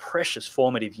child's precious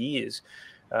formative years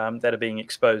that are being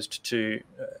exposed to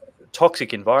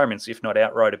toxic environments, if not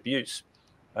outright abuse.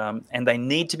 And they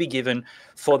need to be given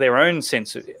for their own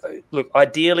sense of, look,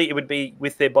 ideally it would be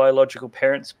with their biological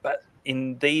parents, but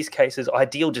in these cases,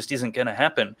 ideal just isn't going to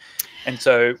happen. And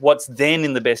so what's then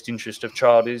in the best interest of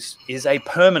child is a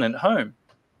permanent home.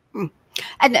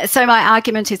 And so my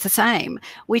argument is the same.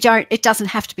 It doesn't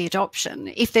have to be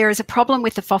adoption. If there is a problem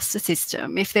with the foster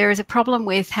system, if there is a problem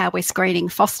with how we're screening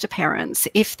foster parents,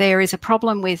 if there is a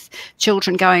problem with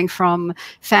children going from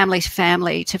family to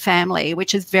family to family,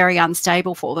 which is very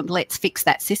unstable for them, let's fix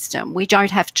that system. We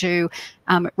don't have to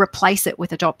replace it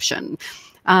with adoption.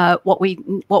 We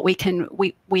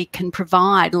can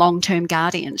provide long-term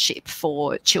guardianship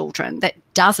for children that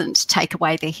doesn't take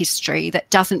away their history, that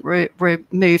doesn't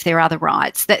remove their other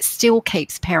rights, that still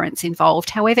keeps parents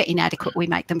involved, however inadequate we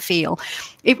make them feel.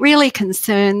 It really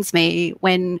concerns me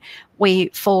when we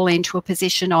fall into a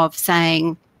position of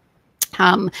saying,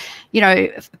 a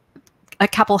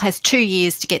couple has 2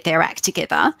 years to get their act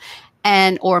together,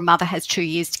 or a mother has 2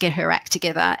 years to get her act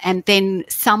together, and then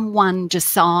someone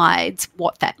decides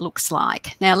what that looks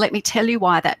like. Now, let me tell you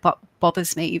why that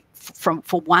bothers me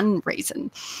for one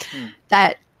reason,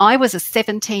 that I was a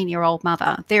 17-year-old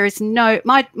mother. There is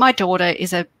my daughter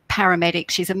is a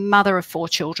paramedic. She's a mother of 4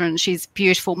 children. She's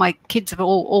beautiful. My kids have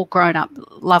all grown up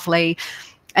lovely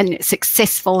and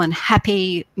successful and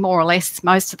happy, more or less,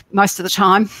 most of the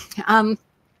time.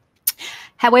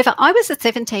 However, I was a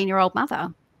 17-year-old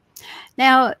mother.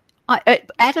 Now, at a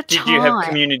time... Did you have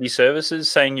community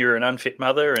services saying you're an unfit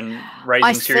mother and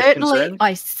raising serious concerns?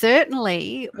 I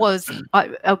certainly was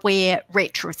aware,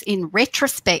 in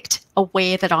retrospect,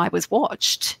 aware that I was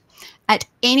watched. At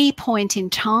any point in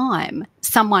time,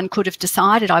 someone could have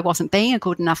decided I wasn't being a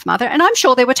good enough mother, and I'm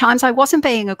sure there were times I wasn't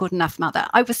being a good enough mother.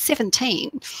 I was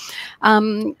 17.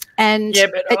 Yeah,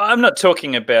 but I'm not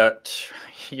talking about,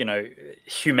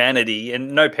 humanity,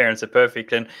 and no parents are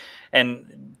perfect, and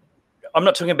I'm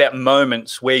not talking about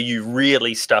moments where you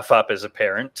really stuff up as a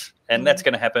parent, and that's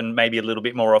going to happen maybe a little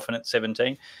bit more often at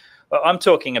 17. But I'm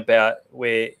talking about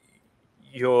where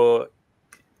you're,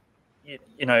 I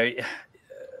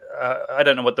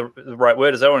don't know what the right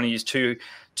word is. I don't want to use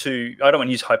I don't want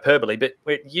to use hyperbole, but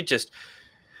where you just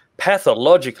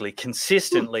pathologically,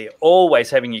 consistently, always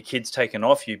having your kids taken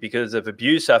off you because of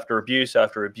abuse after abuse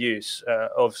after abuse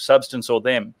of substance or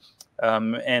them,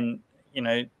 and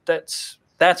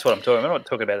that's what I'm talking about. I'm not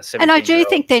talking about a 17-year-old. And I do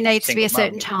think there needs to be a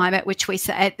certain time at which we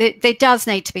say, there does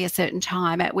need to be a certain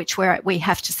time at which we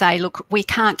have to say, look, we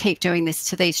can't keep doing this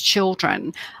to these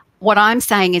children. What I'm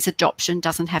saying is adoption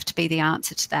doesn't have to be the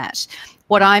answer to that.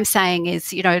 What I'm saying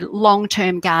is,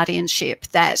 long-term guardianship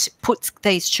that puts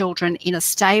these children in a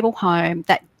stable home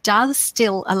that does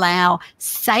still allow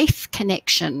safe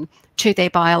connection to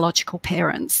their biological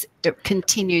parents. It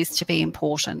continues to be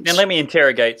important. And let me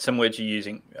interrogate some words you're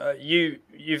using. You've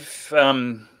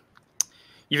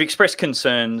expressed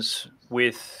concerns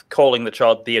with calling the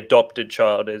child the adopted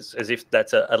child as if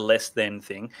that's a less than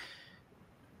thing.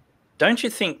 Don't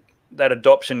you think that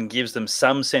adoption gives them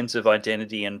some sense of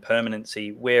identity and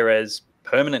permanency, whereas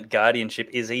permanent guardianship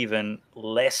is even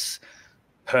less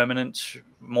permanent,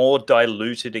 more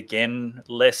diluted again,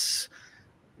 less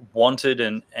wanted,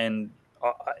 and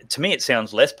to me it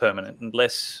sounds less permanent and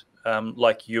less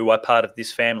like you are part of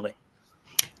this family.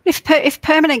 If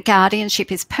permanent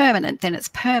guardianship is permanent, then it's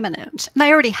permanent.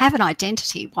 They already have an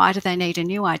identity. Why do they need a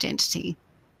new identity?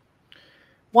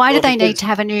 Why do they need to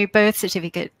have a new birth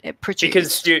certificate produced?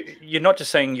 Because you're not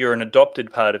just saying you're an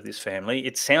adopted part of this family.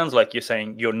 It sounds like you're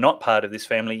saying you're not part of this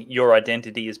family. Your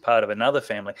identity is part of another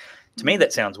family. To me,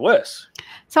 that sounds worse.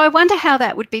 So I wonder how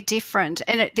that would be different.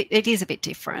 And it is a bit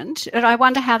different. And I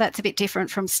wonder how that's a bit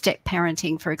different from step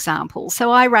parenting, for example.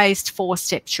 So I raised 4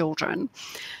 stepchildren.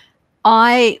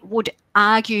 I would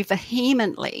argue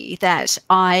vehemently that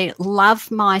I love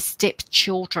my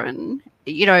stepchildren,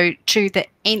 you know, to the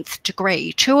nth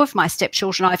degree. 2 of my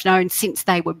stepchildren I've known since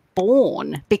they were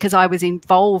born because I was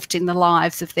involved in the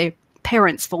lives of their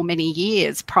parents for many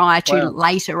years prior to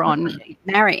later on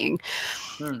marrying.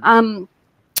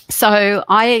 So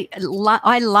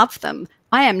I love them.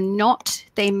 I am not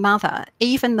their mother,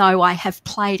 even though I have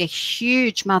played a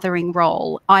huge mothering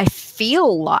role. I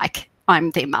feel like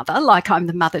I'm their mother, like I'm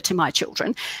the mother to my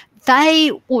children.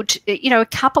 They would, you know, a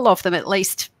couple of them at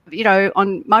least, you know,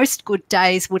 on most good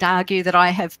days would argue that I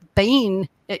have been,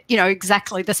 you know,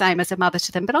 exactly the same as a mother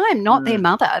to them, but I am not their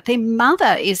mother. Their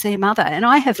mother is their mother. And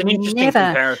I have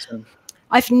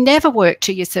I've never worked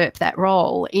to usurp that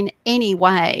role in any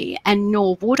way, and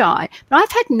nor would I. But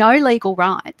I've had no legal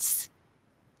rights.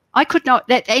 I could not,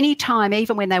 at any time,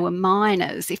 even when they were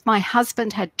minors, if my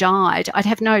husband had died, I'd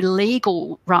have no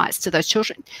legal rights to those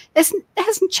children. It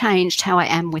hasn't changed how I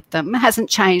am with them, hasn't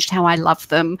changed how I love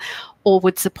them or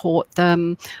would support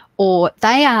them, or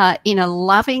they are in a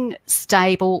loving,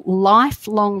 stable,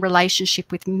 lifelong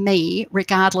relationship with me,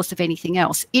 regardless of anything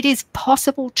else. It is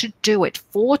possible to do it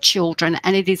for children,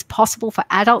 and it is possible for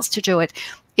adults to do it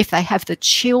if they have the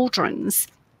children's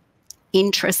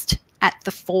interest at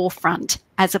the forefront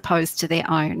as opposed to their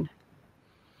own.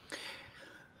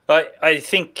 I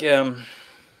think, I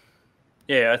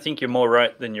think you're more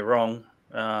right than you're wrong.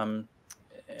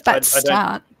 That's a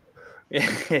start.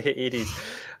 It is.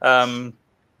 I'm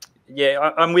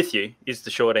with you, is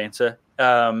the short answer.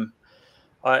 I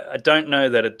don't know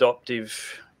that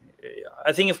adoptive...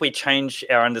 I think if we change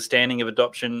our understanding of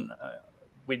adoption,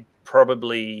 we'd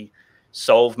probably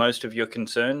solve most of your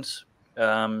concerns.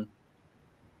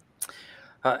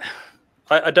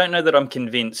 I don't know that I'm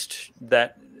convinced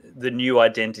that the new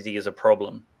identity is a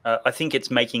problem. I think it's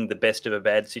making the best of a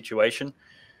bad situation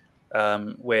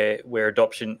where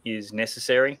adoption is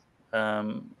necessary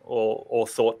or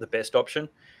thought the best option.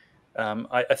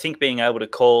 I think being able to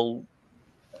call,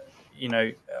 you know,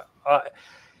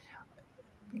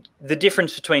 the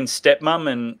difference between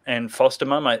stepmom and foster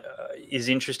mum is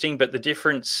interesting, but the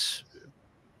difference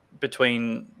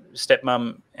between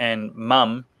stepmom and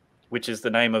mum, which is the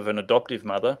name of an adoptive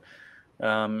mother,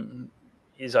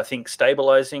 is, I think,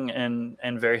 stabilizing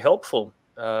and very helpful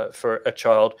for a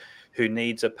child who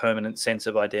needs a permanent sense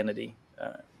of identity.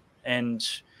 And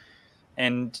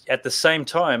at the same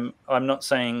time, I'm not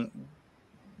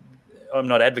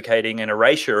advocating an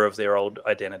erasure of their old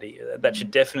identity. That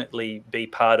should definitely be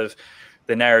part of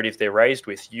the narrative they're raised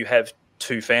with. You have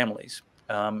 2 families,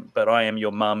 but I am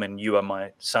your mum and you are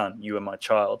my son, you are my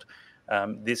child.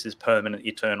 This is permanent,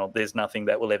 eternal. There's nothing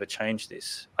that will ever change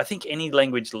this. I think any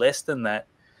language less than that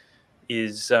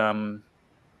is less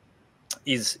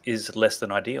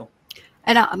than ideal.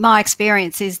 And my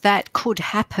experience is that could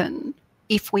happen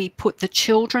if we put the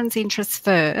children's interests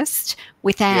first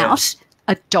without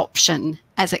adoption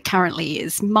as it currently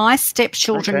is. My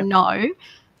stepchildren know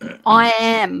I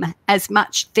am as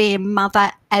much their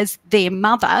mother as their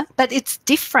mother, but it's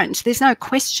different. There's no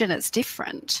question it's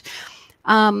different.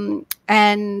 And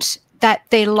that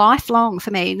they're lifelong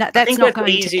for me. That's not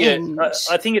going to end.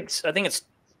 I think it's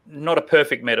not a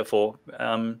perfect metaphor.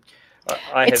 I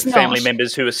have family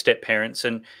members who are step parents,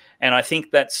 and I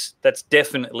think that's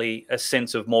definitely a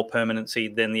sense of more permanency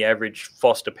than the average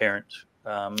foster parent.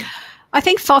 I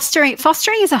think fostering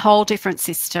is a whole different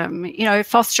system. You know,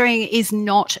 fostering is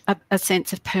not a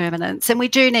sense of permanence, and we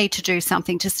do need to do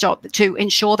something to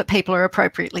ensure that people are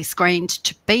appropriately screened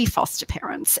to be foster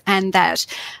parents, and that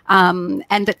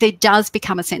there does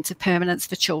become a sense of permanence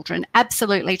for children.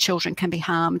 Absolutely, children can be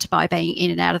harmed by being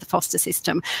in and out of the foster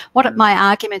system. What my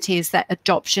argument is that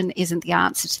adoption isn't the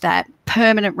answer to that.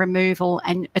 Permanent removal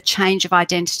and a change of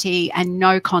identity and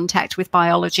no contact with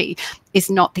biology is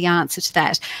not the answer to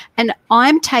that. And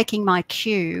I'm taking my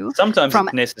cue. Sometimes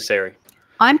it's necessary.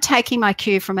 I'm taking my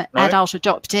cue from adult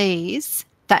adoptees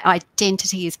that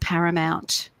identity is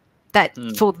paramount. That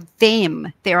for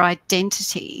them, their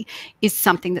identity is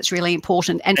something that's really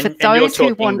important. And for those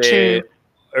who want to...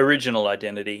 original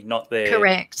identity, not their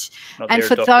correct. not And their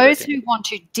for adopted those identity. who want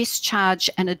to discharge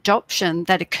an adoption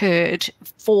that occurred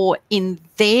for, in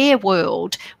their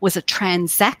world, was a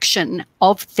transaction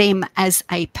of them as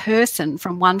a person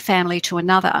from one family to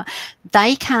another,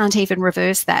 they can't even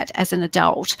reverse that as an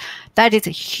adult. That is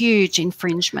a huge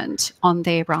infringement on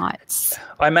their rights.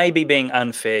 I may be being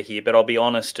unfair here, but I'll be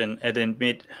honest and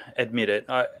admit it.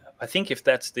 I think if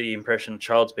that's the impression a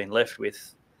child's been left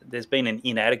with, there's been an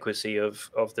inadequacy of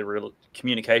the real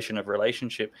communication of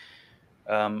relationship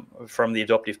from the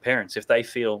adoptive parents. If they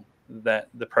feel that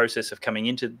the process of coming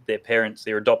into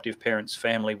their adoptive parents'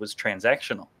 family was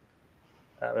transactional,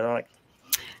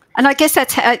 and I guess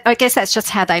that's just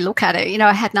how they look at it. You know,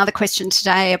 I had another question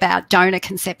today about donor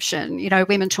conception. You know,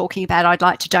 women talking about, I'd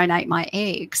like to donate my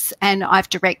eggs, and I've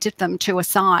directed them to a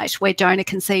site where donor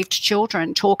conceived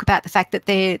children talk about the fact that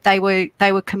they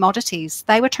were commodities.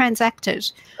 They were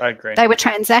transacted. I agree. They were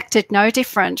transacted no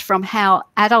different from how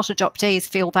adult adoptees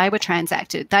feel they were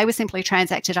transacted. They were simply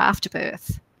transacted after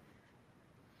birth.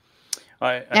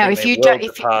 I now, think if you they're don't,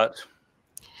 worlds apart.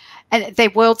 And they're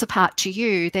worlds apart to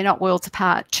you, they're not worlds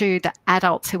apart to the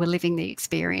adults who are living the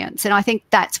experience. And I think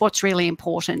that's what's really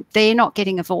important. They're not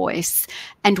getting a voice,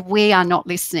 and we are not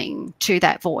listening to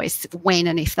that voice when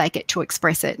and if they get to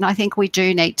express it. And I think we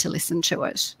do need to listen to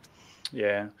it.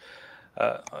 Yeah.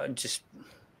 I'm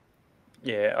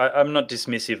not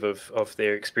dismissive of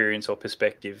their experience or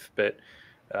perspective, but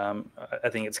I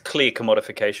think it's clear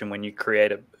commodification when you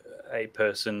create a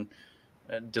person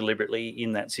deliberately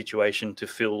in that situation to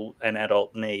fill an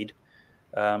adult need,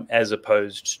 as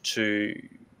opposed to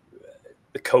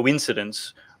the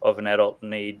coincidence of an adult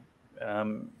need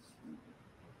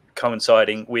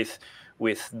coinciding with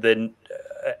an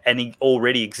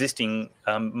already existing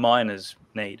minor's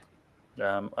need.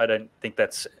 I don't think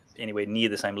that's anywhere near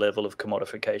the same level of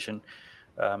commodification.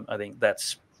 I think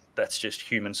that's just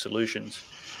human solutions.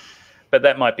 But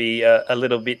that might be a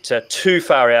little bit too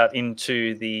far out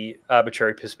into the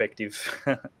arbitrary perspective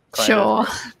kind of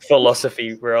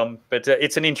philosophy realm. But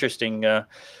it's an interesting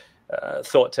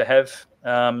thought to have.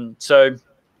 So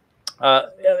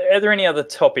are there any other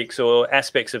topics or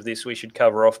aspects of this we should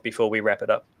cover off before we wrap it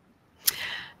up?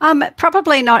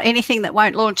 Probably not anything that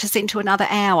won't launch us into another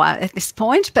hour at this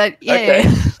point, but yeah.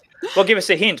 Okay. Well, give us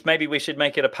a hint. Maybe we should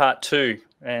make it a part 2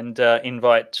 and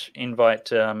invite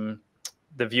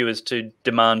the viewers to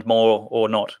demand more or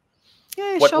not.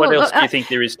 Yeah, what sure. else do you think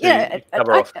there is to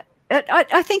cover off?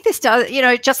 I think this does,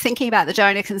 just thinking about the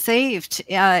donor conceived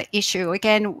issue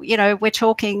again, we're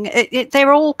talking,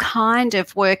 they're all kind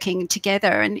of working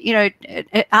together, and,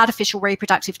 artificial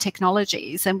reproductive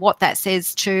technologies and what that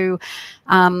says to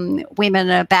women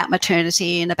about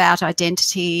maternity and about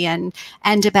identity and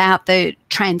about the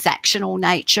transactional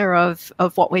nature of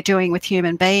what we're doing with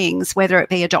human beings, whether it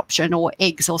be adoption or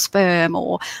eggs or sperm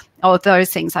or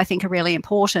those things, I think are really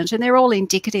important. And they're all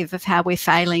indicative of how we're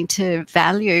failing to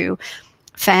value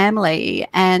family,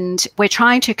 and we're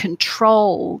trying to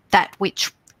control that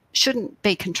which shouldn't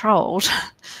be controlled,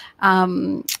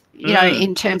 in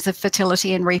terms of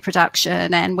fertility and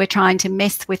reproduction. And we're trying to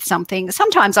mess with something.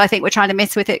 Sometimes I think we're trying to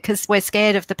mess with it because we're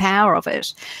scared of the power of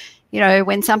it.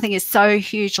 When something is so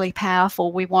hugely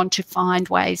powerful, we want to find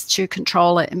ways to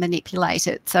control it and manipulate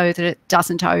it so that it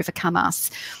doesn't overcome us.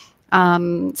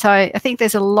 So I think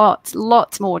there's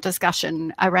lots more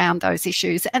discussion around those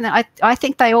issues, and I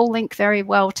think they all link very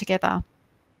well together.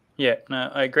 Yeah,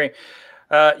 no, I agree.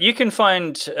 You can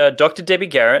find Dr. Debbie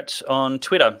Garratt on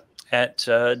Twitter at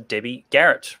Debbie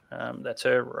Garratt. That's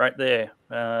her right there.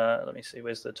 Let me see,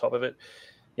 where's the top of it?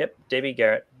 Yep, Debbie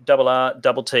Garratt,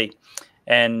 RRT.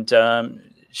 And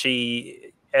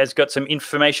she has got some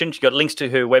information. She's got links to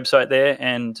her website there,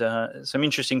 and some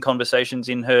interesting conversations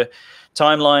in her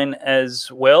timeline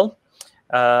as well.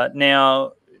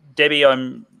 Now, Debbie,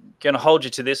 I'm going to hold you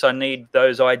to this. I need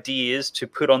those ideas to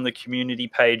put on the community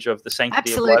page of the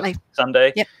Sanctity of Life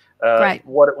Sunday. Yep. Great.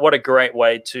 What a great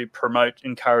way to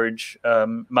encourage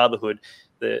motherhood.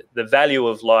 The value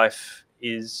of life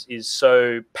is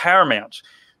so paramount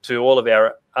to all of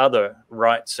our other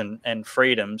rights and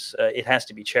freedoms. It has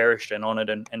to be cherished and honoured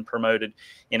and promoted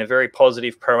in a very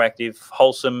positive, proactive,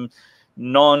 wholesome,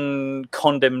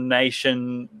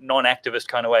 non-condemnation, non-activist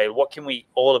kind of way. What can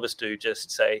all of us do?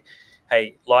 Just say,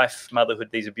 hey, life, motherhood,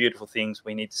 these are beautiful things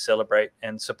we need to celebrate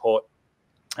and support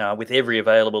with every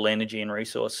available energy and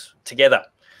resource together,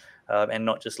 and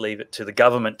not just leave it to the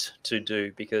government to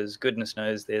do, because goodness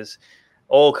knows there's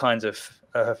all kinds of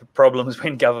problems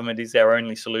when government is our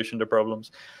only solution to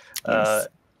problems. Yes.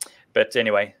 But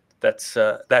anyway,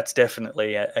 that's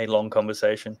definitely a long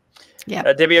conversation.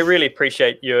 Yeah. Debbie, I really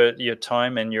appreciate your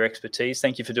time and your expertise.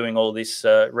 Thank you for doing all this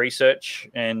research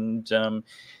and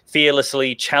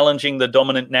fearlessly challenging the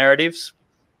dominant narratives.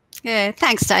 Yeah,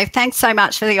 thanks, Dave. Thanks so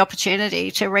much for the opportunity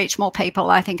to reach more people.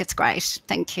 I think it's great.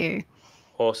 Thank you.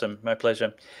 Awesome. My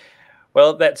pleasure.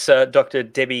 Well, that's Dr.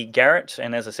 Debbie Garratt.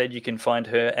 And as I said, you can find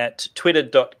her at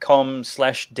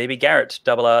twitter.com/Debbie Garratt,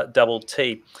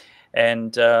 RRT.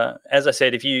 And as I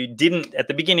said, if you didn't, at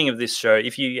the beginning of this show,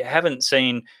 if you haven't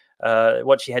seen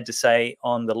what she had to say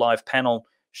on the live panel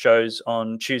shows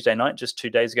on Tuesday night, just 2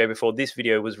 days ago before this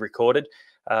video was recorded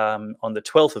on the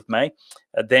 12th of May,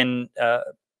 then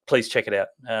please check it out.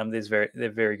 They're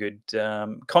very good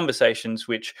conversations,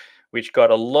 which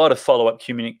got a lot of follow-up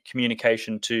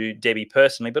communication to Debbie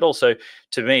personally, but also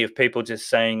to me, of people just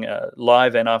saying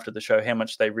live and after the show how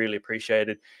much they really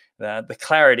appreciated the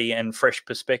clarity and fresh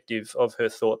perspective of her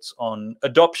thoughts on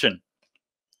adoption.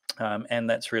 And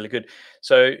that's really good.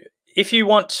 So if you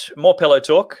want more Pellowe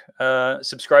Talk,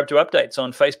 subscribe to updates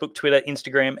on Facebook, Twitter,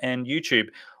 Instagram, and YouTube,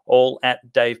 all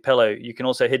at Dave Pellowe. You can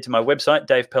also head to my website,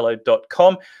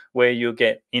 davepellowe.com, where you'll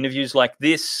get interviews like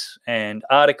this and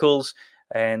articles,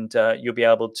 and you'll be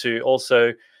able to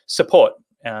also support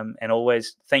and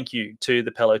always thank you to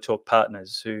the Pellowe Talk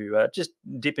Partners who just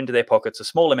dip into their pockets a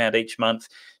small amount each month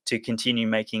to continue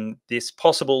making this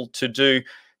possible to do,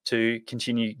 to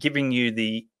continue giving you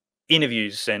the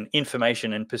interviews and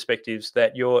information and perspectives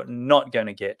that you're not going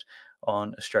to get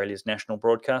on Australia's national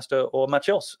broadcaster or much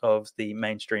else of the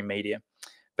mainstream media.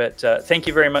 But thank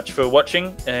you very much for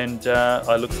watching, and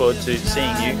I look forward to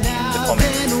seeing you in the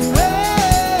comments.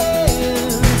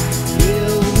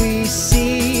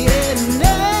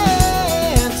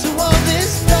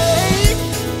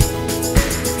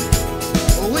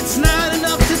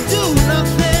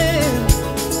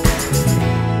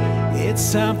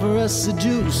 It's time for us to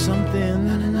do something.